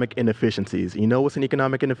 Economic inefficiencies. You know what's an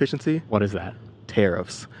economic inefficiency? What is that?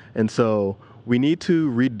 Tariffs. And so we need to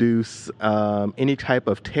reduce any type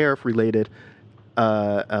of tariff-related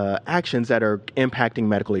actions that are impacting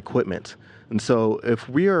medical equipment. And so if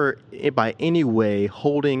we are by any way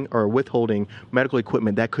holding or withholding medical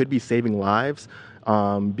equipment that could be saving lives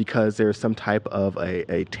because there's some type of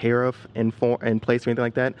a tariff in place or anything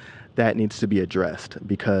like that, that needs to be addressed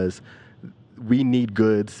because we need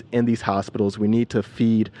goods in these hospitals. We need to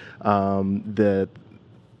feed the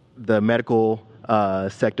medical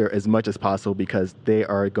sector as much as possible because they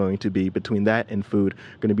are going to be, between that and food,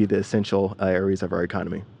 going to be the essential areas of our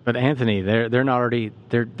economy. But Anthony, they're not already.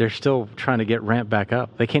 They're still trying to get ramped back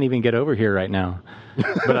up. They can't even get over here right now.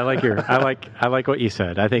 But I like what you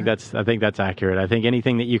said. I think that's accurate. I think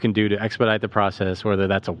anything that you can do to expedite the process, whether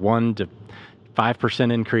that's a 1 to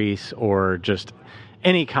 5% increase or just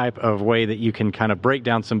any type of way that you can kind of break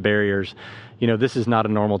down some barriers. This is not a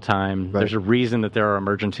normal time. Right. There's a reason that there are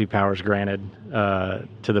emergency powers granted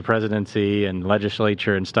to the presidency and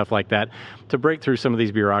legislature and stuff like that to break through some of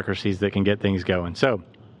these bureaucracies that can get things going. So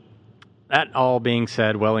that all being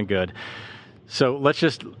said, well and good. So let's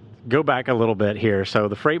just go back a little bit here. So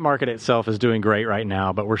the freight market itself is doing great right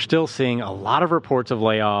now, but we're still seeing a lot of reports of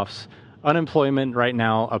layoffs. Unemployment right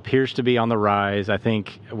now appears to be on the rise. I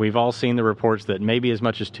think we've all seen the reports that maybe as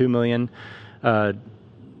much as 2 million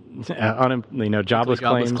jobless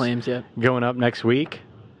claims going up next week.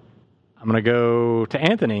 I'm going to go to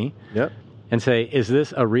Anthony and say, is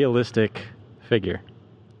this a realistic figure?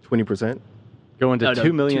 20%? Going to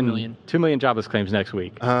 2 million jobless claims next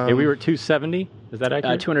week. We were at 270. Is that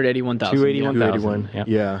accurate? 281,000. 281,000.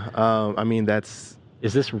 Yeah. I mean, that's...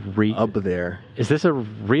 Is this up there? Is this a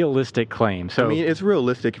realistic claim? So, I mean, it's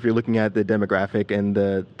realistic if you're looking at the demographic and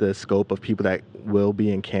the scope of people that will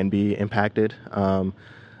be and can be impacted.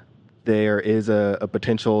 There is a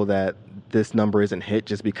potential that this number isn't hit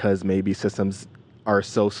just because maybe systems are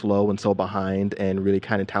so slow and so behind and really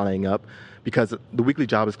kind of tallying up, because the weekly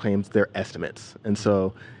jobless claims, they're estimates. And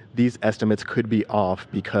so these estimates could be off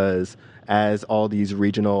because as all these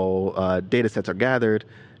regional data sets are gathered,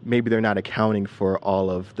 maybe they're not accounting for all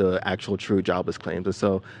of the actual true jobless claims. And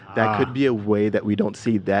so that could be a way that we don't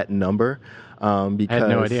see that number. Because, I had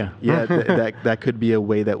no idea. that could be a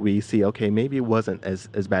way that we see, okay, maybe it wasn't as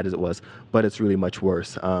bad as it was, but it's really much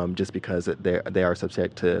worse just because they are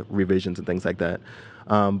subject to revisions and things like that.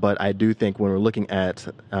 But I do think when we're looking at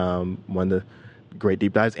one of the great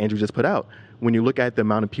deep dives Andrew just put out, when you look at the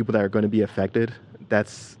amount of people that are going to be affected,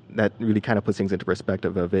 that really kind of puts things into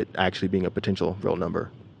perspective of it actually being a potential real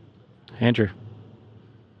number. Andrew.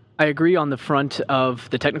 I agree on the front of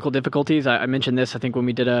the technical difficulties. I mentioned this, I think, when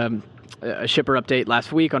we did a shipper update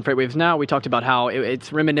last week on FreightWaves Now. We talked about how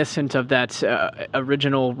it's reminiscent of that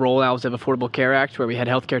original rollout of Affordable Care Act, where we had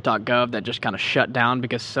healthcare.gov that just kind of shut down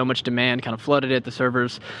because so much demand kind of flooded it, the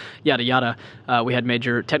servers, yada, yada. We had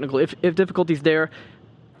major technical if difficulties there.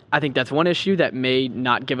 I think that's one issue that may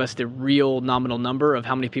not give us the real nominal number of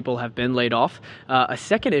how many people have been laid off. A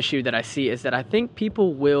second issue that I see is that I think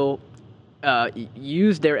people will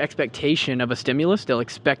use their expectation of a stimulus. They'll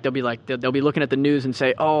be looking at the news and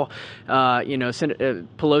say, Senator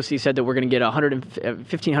Pelosi said that we're going to get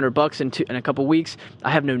 $1,500 in a couple weeks. I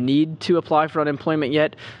have no need to apply for unemployment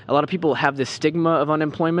yet. A lot of people have this stigma of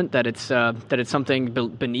unemployment that it's something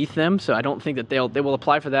beneath them. So I don't think that they will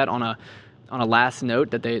apply for that on a last note,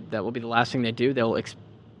 that will be the last thing they do.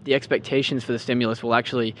 The expectations for the stimulus will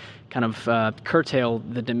actually kind of curtail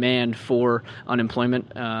the demand for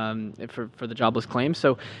unemployment for the jobless claims.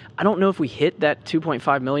 So I don't know if we hit that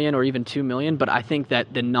 2.5 million or even 2 million, but I think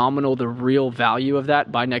that the real value of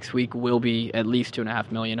that by next week will be at least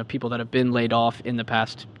 2.5 million of people that have been laid off in the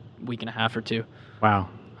past week and a half or two. Wow.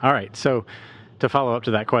 All right. So to follow up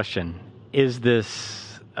to that question, is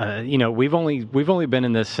this we've only been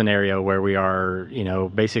in this scenario where we are,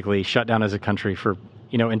 basically shut down as a country for,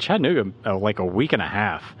 in Chattanooga, like a week and a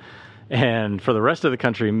half. And for the rest of the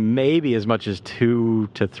country, maybe as much as 2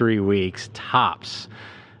 to 3 weeks tops.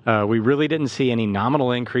 We really didn't see any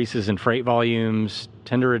nominal increases in freight volumes,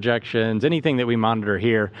 tender rejections, anything that we monitor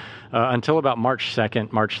here until about March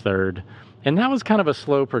 2nd, March 3rd. And that was kind of a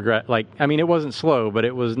slow progress. It wasn't slow, but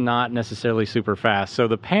it was not necessarily super fast. So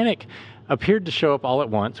the panic appeared to show up all at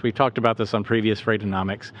once. We've talked about this on previous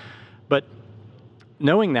Freightonomics. But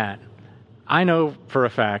knowing that, I know for a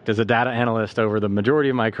fact, as a data analyst over the majority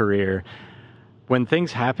of my career, when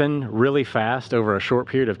things happen really fast over a short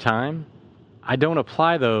period of time, I don't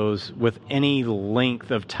apply those with any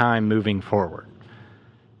length of time moving forward.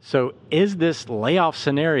 So is this layoff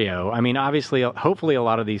scenario, obviously, hopefully a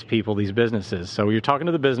lot of these people, these businesses, so you're talking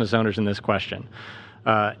to the business owners in this question,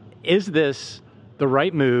 is this the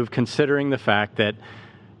right move considering the fact that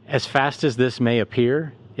as fast as this may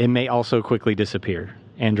appear, it may also quickly disappear?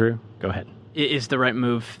 Andrew, go ahead. Is the right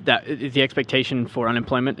move that is the expectation for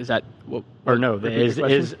unemployment? Is that what? Or no?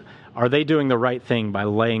 Are they doing the right thing by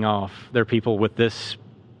laying off their people with this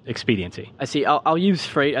expediency? I see. I'll use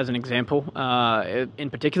freight as an example in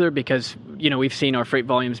particular because we've seen our freight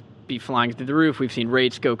volumes be flying through the roof. We've seen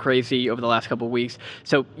rates go crazy over the last couple of weeks.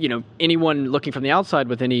 So anyone looking from the outside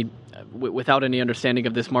without any understanding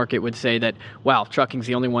of this market would say that, wow, trucking's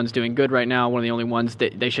the only one's doing good right now, one of the only ones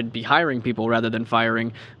that they should be hiring people rather than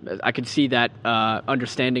firing. I could see that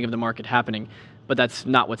understanding of the market happening, but that's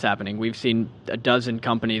not what's happening. We've seen a dozen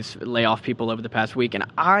companies lay off people over the past week, and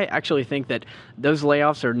I actually think that those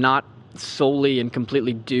layoffs are not solely and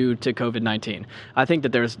completely due to COVID-19. I think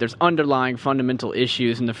that there's underlying fundamental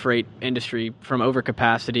issues in the freight industry, from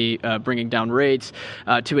overcapacity, bringing down rates,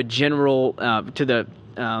 to a general to the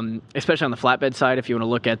especially on the flatbed side. If you want to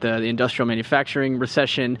look at the industrial manufacturing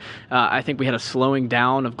recession, I think we had a slowing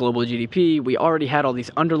down of global GDP. We already had all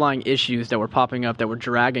these underlying issues that were popping up that were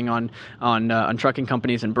dragging on trucking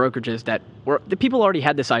companies and brokerages. The people already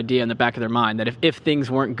had this idea in the back of their mind that if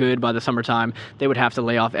things weren't good by the summertime, they would have to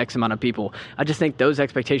lay off X amount of people. I just think those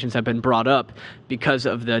expectations have been brought up because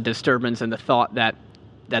of the disturbance and the thought that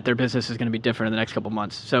their business is going to be different in the next couple of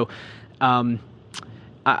months. So.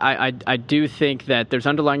 I do think that there's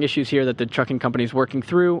underlying issues here that the trucking company is working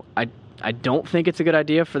through. I don't think it's a good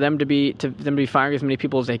idea for them to be firing as many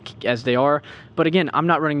people as they are. But again, I'm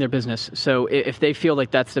not running their business, so if they feel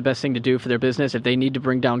like that's the best thing to do for their business, if they need to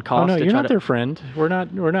bring down costs, you're not their friend. We're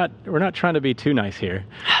not trying to be too nice here.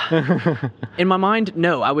 In my mind,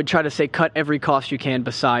 no. I would try to say cut every cost you can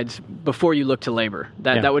before you look to labor.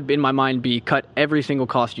 That would in my mind be cut every single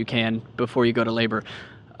cost you can before you go to labor.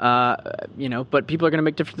 But people are going to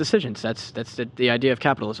make different decisions. That's the idea of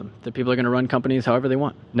capitalism. That people are going to run companies however they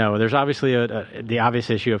want. No, there's obviously the obvious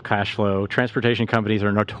issue of cash flow. Transportation companies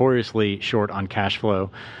are notoriously short on cash flow.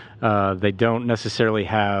 They don't necessarily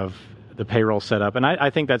have the payroll set up, and I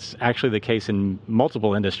think that's actually the case in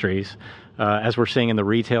multiple industries, as we're seeing in the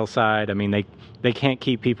retail side. I mean, they can't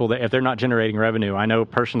keep people there if they're not generating revenue. I know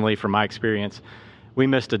personally from my experience, we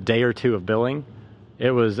missed a day or two of billing. It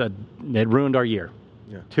ruined our year.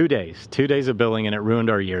 Yeah. 2 days of billing, and it ruined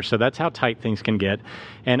our year. So that's how tight things can get.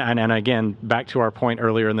 And again, back to our point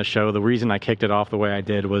earlier in the show, the reason I kicked it off the way I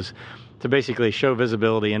did was to basically show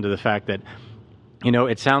visibility into the fact that,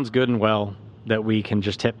 it sounds good and well that we can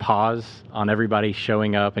just hit pause on everybody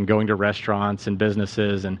showing up and going to restaurants and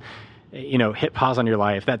businesses and, hit pause on your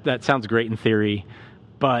life. That sounds great in theory,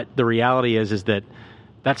 but the reality is that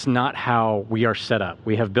that's not how we are set up.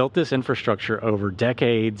 We have built this infrastructure over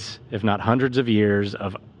decades, if not hundreds of years,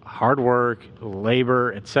 of hard work,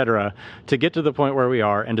 labor, etc., to get to the point where we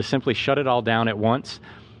are, and to simply shut it all down at once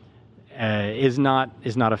is not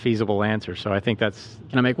a feasible answer. So I think that's...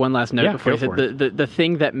 Can I make one last note before you say the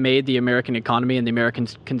thing that made the American economy and the American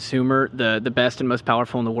consumer the best and most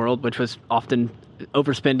powerful in the world, which was often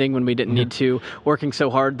overspending when we didn't need to, working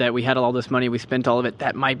so hard that we had all this money, we spent all of it,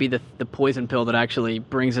 that might be the poison pill that actually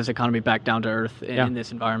brings this economy back down to earth in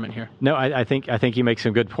this environment here. No, I think you make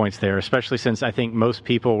some good points there, especially since I think most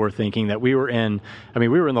people were thinking that we were in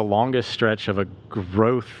the longest stretch of a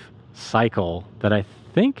growth cycle that I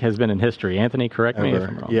think has been in history. Anthony, correct me if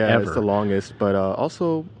I'm wrong. Yeah, it's the longest, but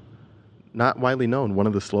also not widely known, one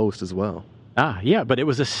of the slowest as well. Yeah, but it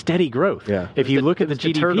was a steady growth. Yeah. If you look at the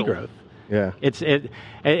GDP growth. Yeah,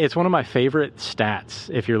 it's one of my favorite stats.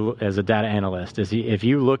 If you're as a data analyst, if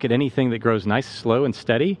you look at anything that grows nice, slow, and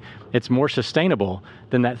steady, it's more sustainable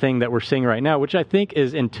than that thing that we're seeing right now, which I think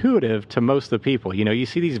is intuitive to most of the people. You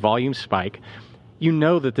see these volumes spike,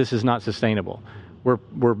 that this is not sustainable.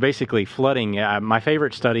 We're basically flooding. My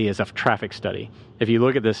favorite study is a traffic study. If you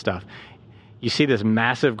look at this stuff, you see this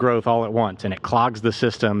massive growth all at once, and it clogs the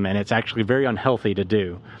system, and it's actually very unhealthy to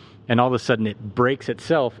do. And all of a sudden it breaks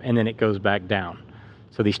itself, and then it goes back down.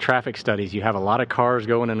 So these traffic studies, you have a lot of cars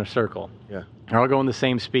going in a circle. Yeah. They're all going the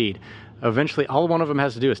same speed. Eventually, all one of them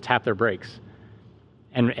has to do is tap their brakes.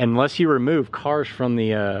 And unless you remove cars from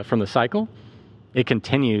the cycle, it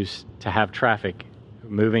continues to have traffic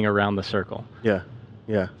moving around the circle. Yeah.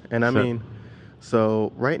 And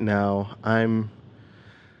so right now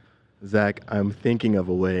Zach, I'm thinking of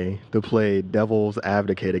a way to play devil's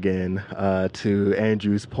advocate again to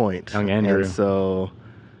Andrew's point. Young Andrew. And so,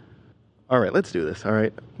 all right, let's do this, all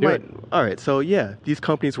right? All right, so yeah, these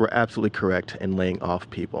companies were absolutely correct in laying off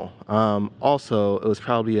people. Also, it was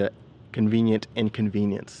probably a convenient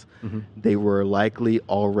inconvenience. Mm-hmm. They were likely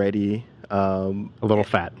already... a little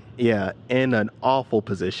fat. Yeah, in an awful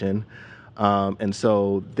position. And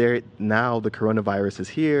so now the coronavirus is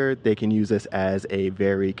here. They can use this as a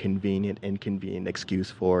very inconvenient excuse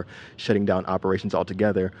for shutting down operations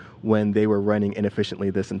altogether when they were running inefficiently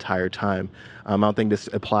this entire time. I don't think this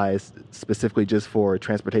applies specifically just for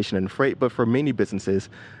transportation and freight, but for many businesses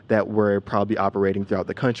that were probably operating throughout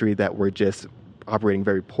the country that were just operating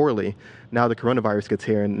very poorly. Now the coronavirus gets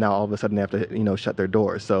here, and now all of a sudden they have to, shut their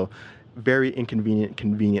doors. So very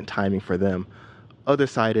convenient timing for them. Other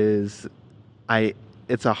side is,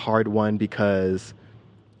 it's a hard one because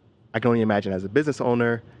I can only imagine as a business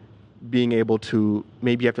owner being able to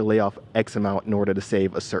maybe you have to lay off X amount in order to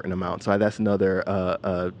save a certain amount. So that's another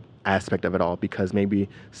aspect of it all, because maybe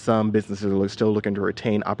some businesses are still looking to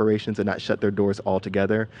retain operations and not shut their doors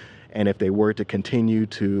altogether. And if they were to continue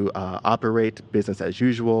to operate business as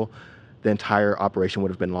usual, the entire operation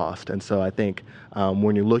would have been lost. And so I think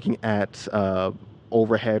when you're looking at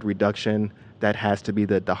overhead reduction, that has to be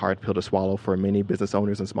the hard pill to swallow for many business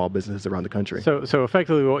owners and small businesses around the country. So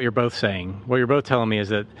effectively what you're both saying, what you're both telling me is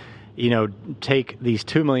that, take these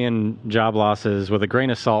 2 million job losses with a grain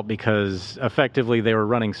of salt, because effectively they were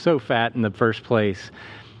running so fat in the first place.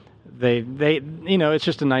 They it's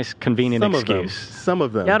just a nice convenient excuse. Some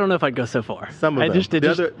of them. Yeah, I don't know if I'd go so far. Some of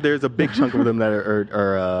them. There's a big chunk of them that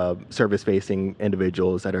are service-facing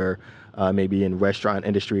individuals that are maybe in restaurant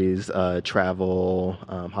industries, travel,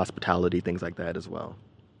 hospitality, things like that as well.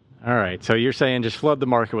 All right, so you're saying just flood the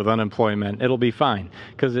market with unemployment. It'll be fine,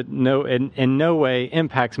 because it in no way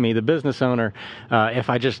impacts me, the business owner,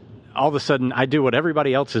 if I just all of a sudden I do what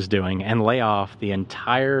everybody else is doing and lay off the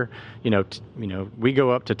entire, we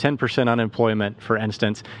go up to 10% unemployment, for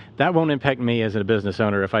instance. That won't impact me as a business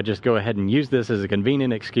owner if I just go ahead and use this as a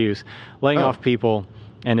convenient excuse, laying off people,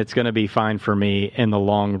 and it's going to be fine for me in the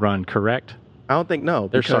long run, correct? I don't think no.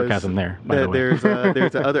 There's sarcasm there, by the way.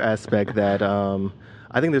 There's another aspect that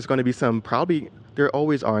I think there's going to be there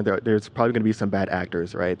always are. There's probably going to be some bad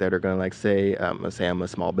actors, right? That are going to say I'm a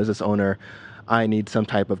small business owner. I need some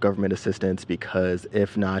type of government assistance, because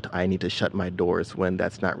if not, I need to shut my doors, when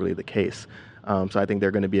that's not really the case. So I think there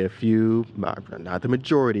are going to be a few, not the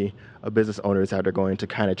majority, of business owners that are going to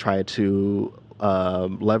kind of try to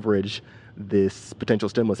leverage this potential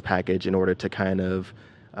stimulus package in order to kind of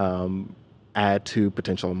add to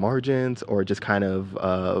potential margins, or just kind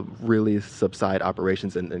of really subside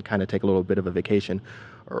operations and kind of take a little bit of a vacation,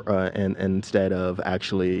 and instead of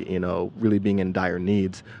actually, really being in dire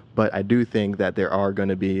needs. But I do think that there are going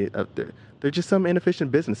to be, they're just some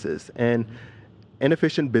inefficient businesses. And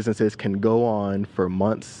inefficient businesses can go on for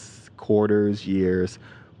months, quarters, years,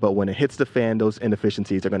 but when it hits the fan, those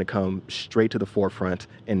inefficiencies are going to come straight to the forefront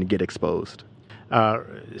and get exposed.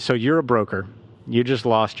 So you're a broker. You just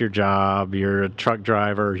lost your job. You're a truck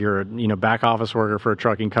driver. You're a back office worker for a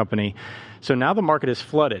trucking company. So now the market is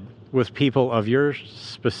flooded with people of your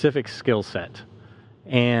specific skill set,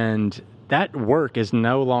 and that work is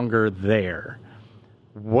no longer there.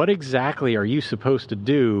 What exactly are you supposed to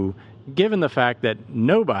do, given the fact that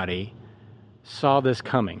nobody saw this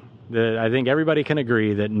coming? I think everybody can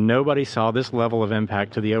agree that nobody saw this level of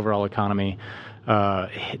impact to the overall economy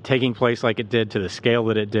taking place like it did, to the scale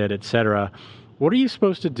that it did, et cetera. What are you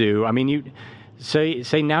supposed to do? I mean, you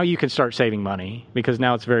say now you can start saving money, because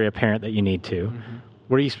now it's very apparent that you need to. Mm-hmm.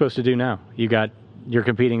 What are you supposed to do now? You're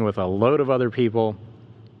competing with a load of other people.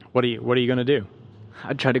 What are you going to do?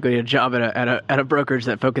 I'd try to go get a job at a brokerage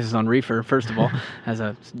that focuses on reefer, first of all, as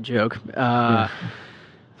a joke.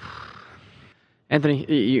 Anthony,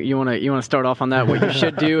 you want to start off on that? What you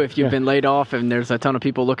should do if you've been laid off and there's a ton of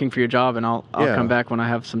people looking for your job, and I'll come back when I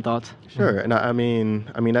have some thoughts. Sure, and I mean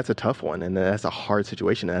that's a tough one, and that's a hard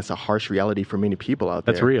situation, and that's a harsh reality for many people out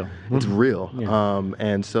there. That's real. It's real. Yeah.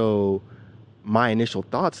 And so my initial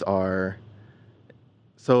thoughts are.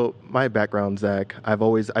 So my background, Zach, I've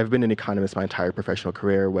been an economist my entire professional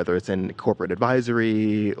career, whether it's in corporate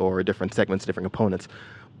advisory or different segments, different components.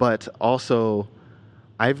 But also,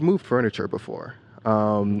 I've moved furniture before.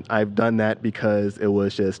 I've done that because it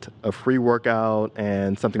was just a free workout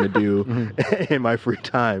and something to do in my free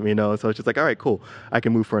time, So it's just like, all right, cool, I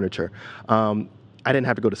can move furniture. I didn't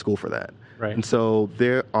have to go to school for that. Right. And so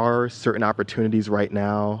there are certain opportunities right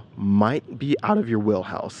now might be out of your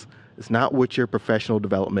wheelhouse. It's not what your professional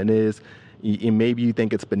development is. Maybe you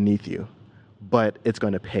think it's beneath you, but it's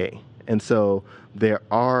going to pay. And so there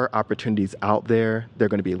are opportunities out there. They're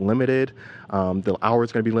going to be limited. The hours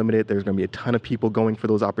are going to be limited. There's going to be a ton of people going for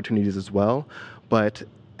those opportunities as well. But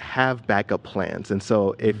have backup plans. And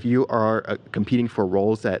so if you are competing for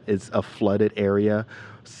roles that is a flooded area,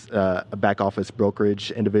 back office brokerage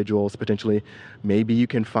individuals potentially, maybe you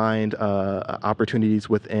can find opportunities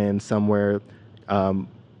within somewhere.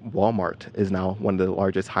 Walmart is now one of the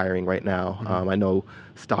largest hiring right now. Mm-hmm. I know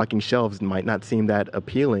stocking shelves might not seem that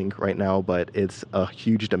appealing right now, but it's a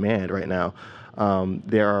huge demand right now.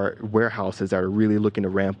 There are warehouses that are really looking to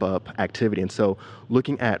ramp up activity. And so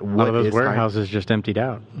looking at what a lot of those warehouses just emptied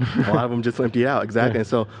out. A lot of them just emptied out, exactly. Yeah. And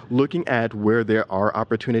so looking at where there are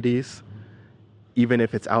opportunities, even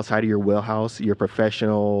if it's outside of your wheelhouse, your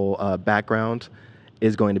professional background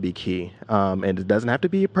is going to be key. And it doesn't have to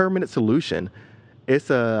be a permanent solution.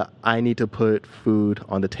 It's I need to put food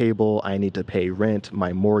on the table, I need to pay rent,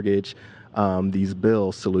 my mortgage, these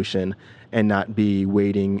bills solution, and not be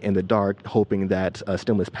waiting in the dark hoping that a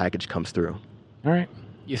stimulus package comes through. All right.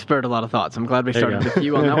 You spurred a lot of thoughts. I'm glad we There you started go. with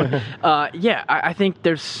you on that one. I think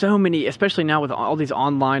there's so many, especially now with all these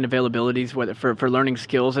online availabilities, whether for learning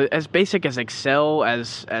skills as basic as Excel,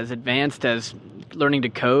 as advanced as learning to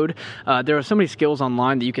code. There are so many skills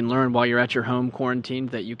online that you can learn while you're at your home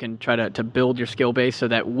quarantined that you can try to build your skill base so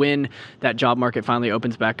that when that job market finally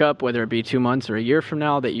opens back up, whether it be 2 months or a year from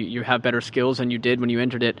now, that you have better skills than you did when you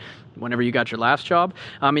entered it whenever you got your last job.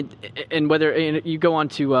 I mean, and whether you go on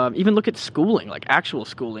to even look at schooling, like actual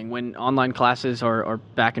schooling, when online classes are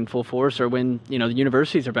back in full force, or when the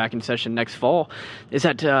universities are back in session next fall, is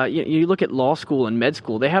that you look at law school and med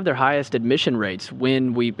school, they have their highest admission rates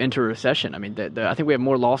when we enter a recession. I mean, I think we have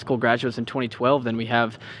more law school graduates in 2012 than we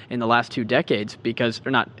have in the last 2 decades,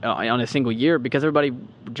 or not on a single year, because everybody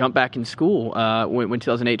jumped back in school when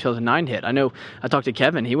 2008, 2009 hit. I know I talked to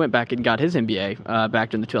Kevin. He went back and got his MBA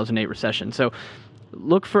back during the 2008 recession. So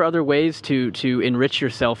look for other ways to enrich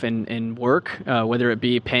yourself in work, whether it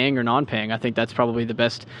be paying or non-paying. I think that's probably the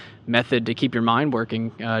best method to keep your mind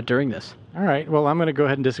working during this. All right. Well, I'm going to go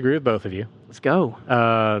ahead and disagree with both of you. Let's go.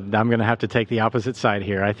 I'm going to have to take the opposite side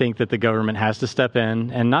here. I think that the government has to step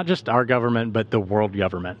in, and not just our government, but the world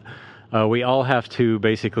government. We all have to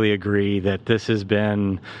basically agree that this has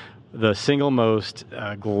been the single most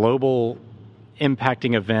global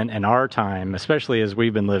impacting event in our time, especially as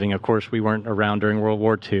we've been living. Of course, we weren't around during World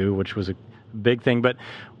War II, which was a big thing, but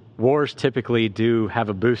wars typically do have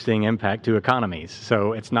a boosting impact to economies.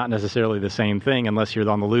 So it's not necessarily the same thing unless you're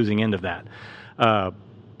on the losing end of that.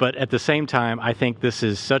 But at the same time, I think this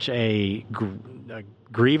is such a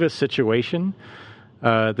grievous situation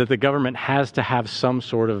that the government has to have some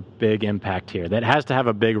sort of big impact here. That has to have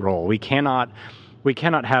a big role. We cannot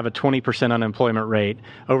have a 20% unemployment rate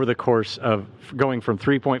over the course of going from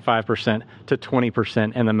 3.5% to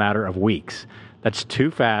 20% in the matter of weeks. That's too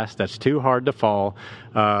fast. That's too hard to fall.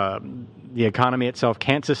 The economy itself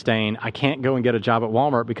can't sustain. I can't go and get a job at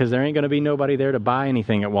Walmart because there ain't going to be nobody there to buy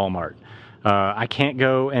anything at Walmart. I can't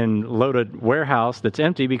go and load a warehouse that's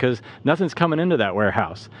empty because nothing's coming into that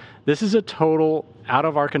warehouse. This is a total out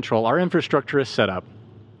of our control. Our infrastructure is set up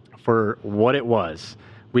for what it was.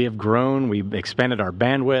 We have grown. We've expanded our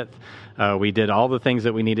bandwidth. We did all the things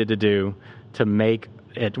that we needed to do to make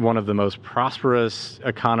it one of the most prosperous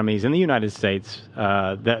economies in the United States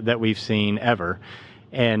that we've seen ever,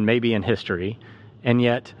 and maybe in history. And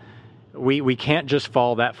yet, we can't just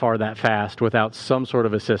fall that far that fast without some sort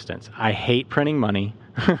of assistance. I hate printing money.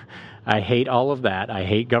 I hate all of that. I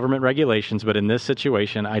hate government regulations. But in this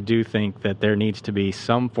situation, I do think that there needs to be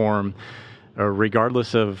some form,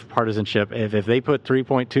 regardless of partisanship. If they put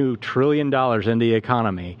 $3.2 trillion into the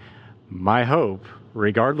economy, my hope,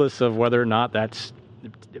 regardless of whether or not that's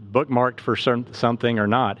bookmarked for something or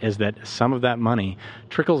not, is that some of that money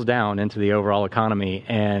trickles down into the overall economy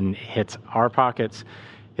and hits our pockets,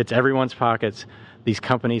 hits everyone's pockets. These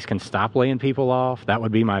companies can stop laying people off. That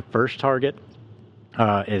would be my first target,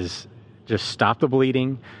 is just stop the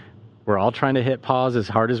bleeding. We're all trying to hit pause as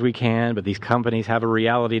hard as we can, but these companies have a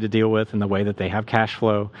reality to deal with in the way that they have cash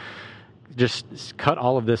flow. Just cut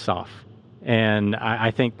all of this off. And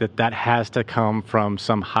I think that has to come from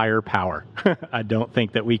some higher power. I don't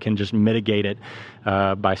think that we can just mitigate it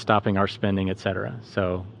by stopping our spending, et cetera.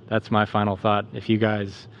 So that's my final thought. If you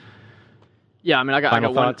guys... Yeah, I mean, I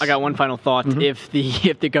got one final thought. Mm-hmm.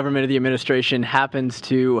 If the government or the administration happens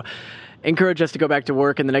to encourage us to go back to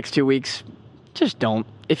work in the next 2 weeks, just don't.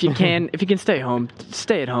 If you can stay home,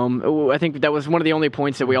 stay at home. I think that was one of the only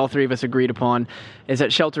points that we all three of us agreed upon, is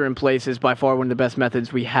that shelter in place is by far one of the best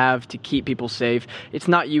methods we have to keep people safe. It's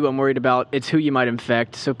not you I'm worried about. It's who you might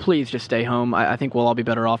infect. So please just stay home. I think we'll all be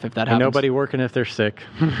better off if that happens. Nobody working if they're sick.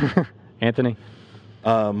 Anthony?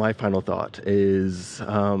 My final thought is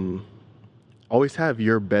always have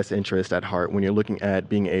your best interest at heart when you're looking at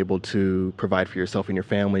being able to provide for yourself and your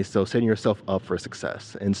family, so setting yourself up for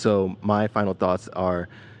success. And so my final thoughts are,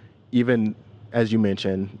 even as you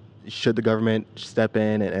mentioned, should the government step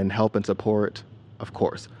in and help and support? Of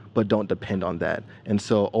course, but don't depend on that. And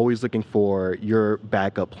so always looking for your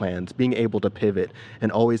backup plans, being able to pivot,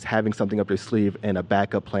 and always having something up your sleeve and a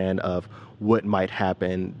backup plan of what might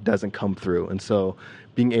happen doesn't come through. And so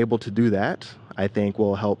being able to do that, I think,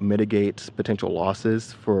 will help mitigate potential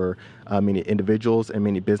losses for many individuals and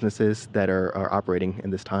many businesses that are operating in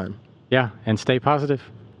this time. Yeah, and stay positive.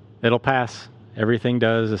 It'll pass. Everything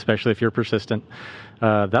does, especially if you're persistent.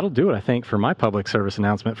 That'll do it, I think, for my public service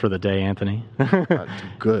announcement for the day, Anthony.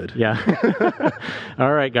 Good. Yeah.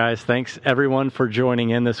 All right, guys. Thanks, everyone, for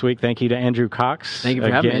joining in this week. Thank you to Andrew Cox. Thank you for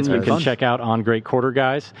having me. It's been you can fun. Check out On Great Quarter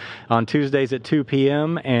Guys on Tuesdays at 2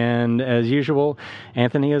 p.m. And as usual,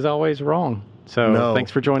 Anthony is always wrong. So No.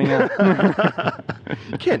 thanks for joining us.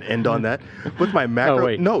 You can't end on that. With my macro. Oh,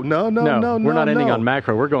 wait. No. We're not ending on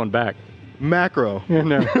macro. We're going back. Macro. No,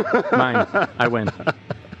 mine. I win. He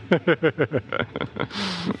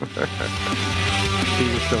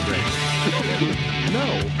was still great. No.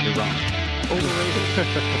 You're wrong. Overrated.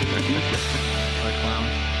 What a clown.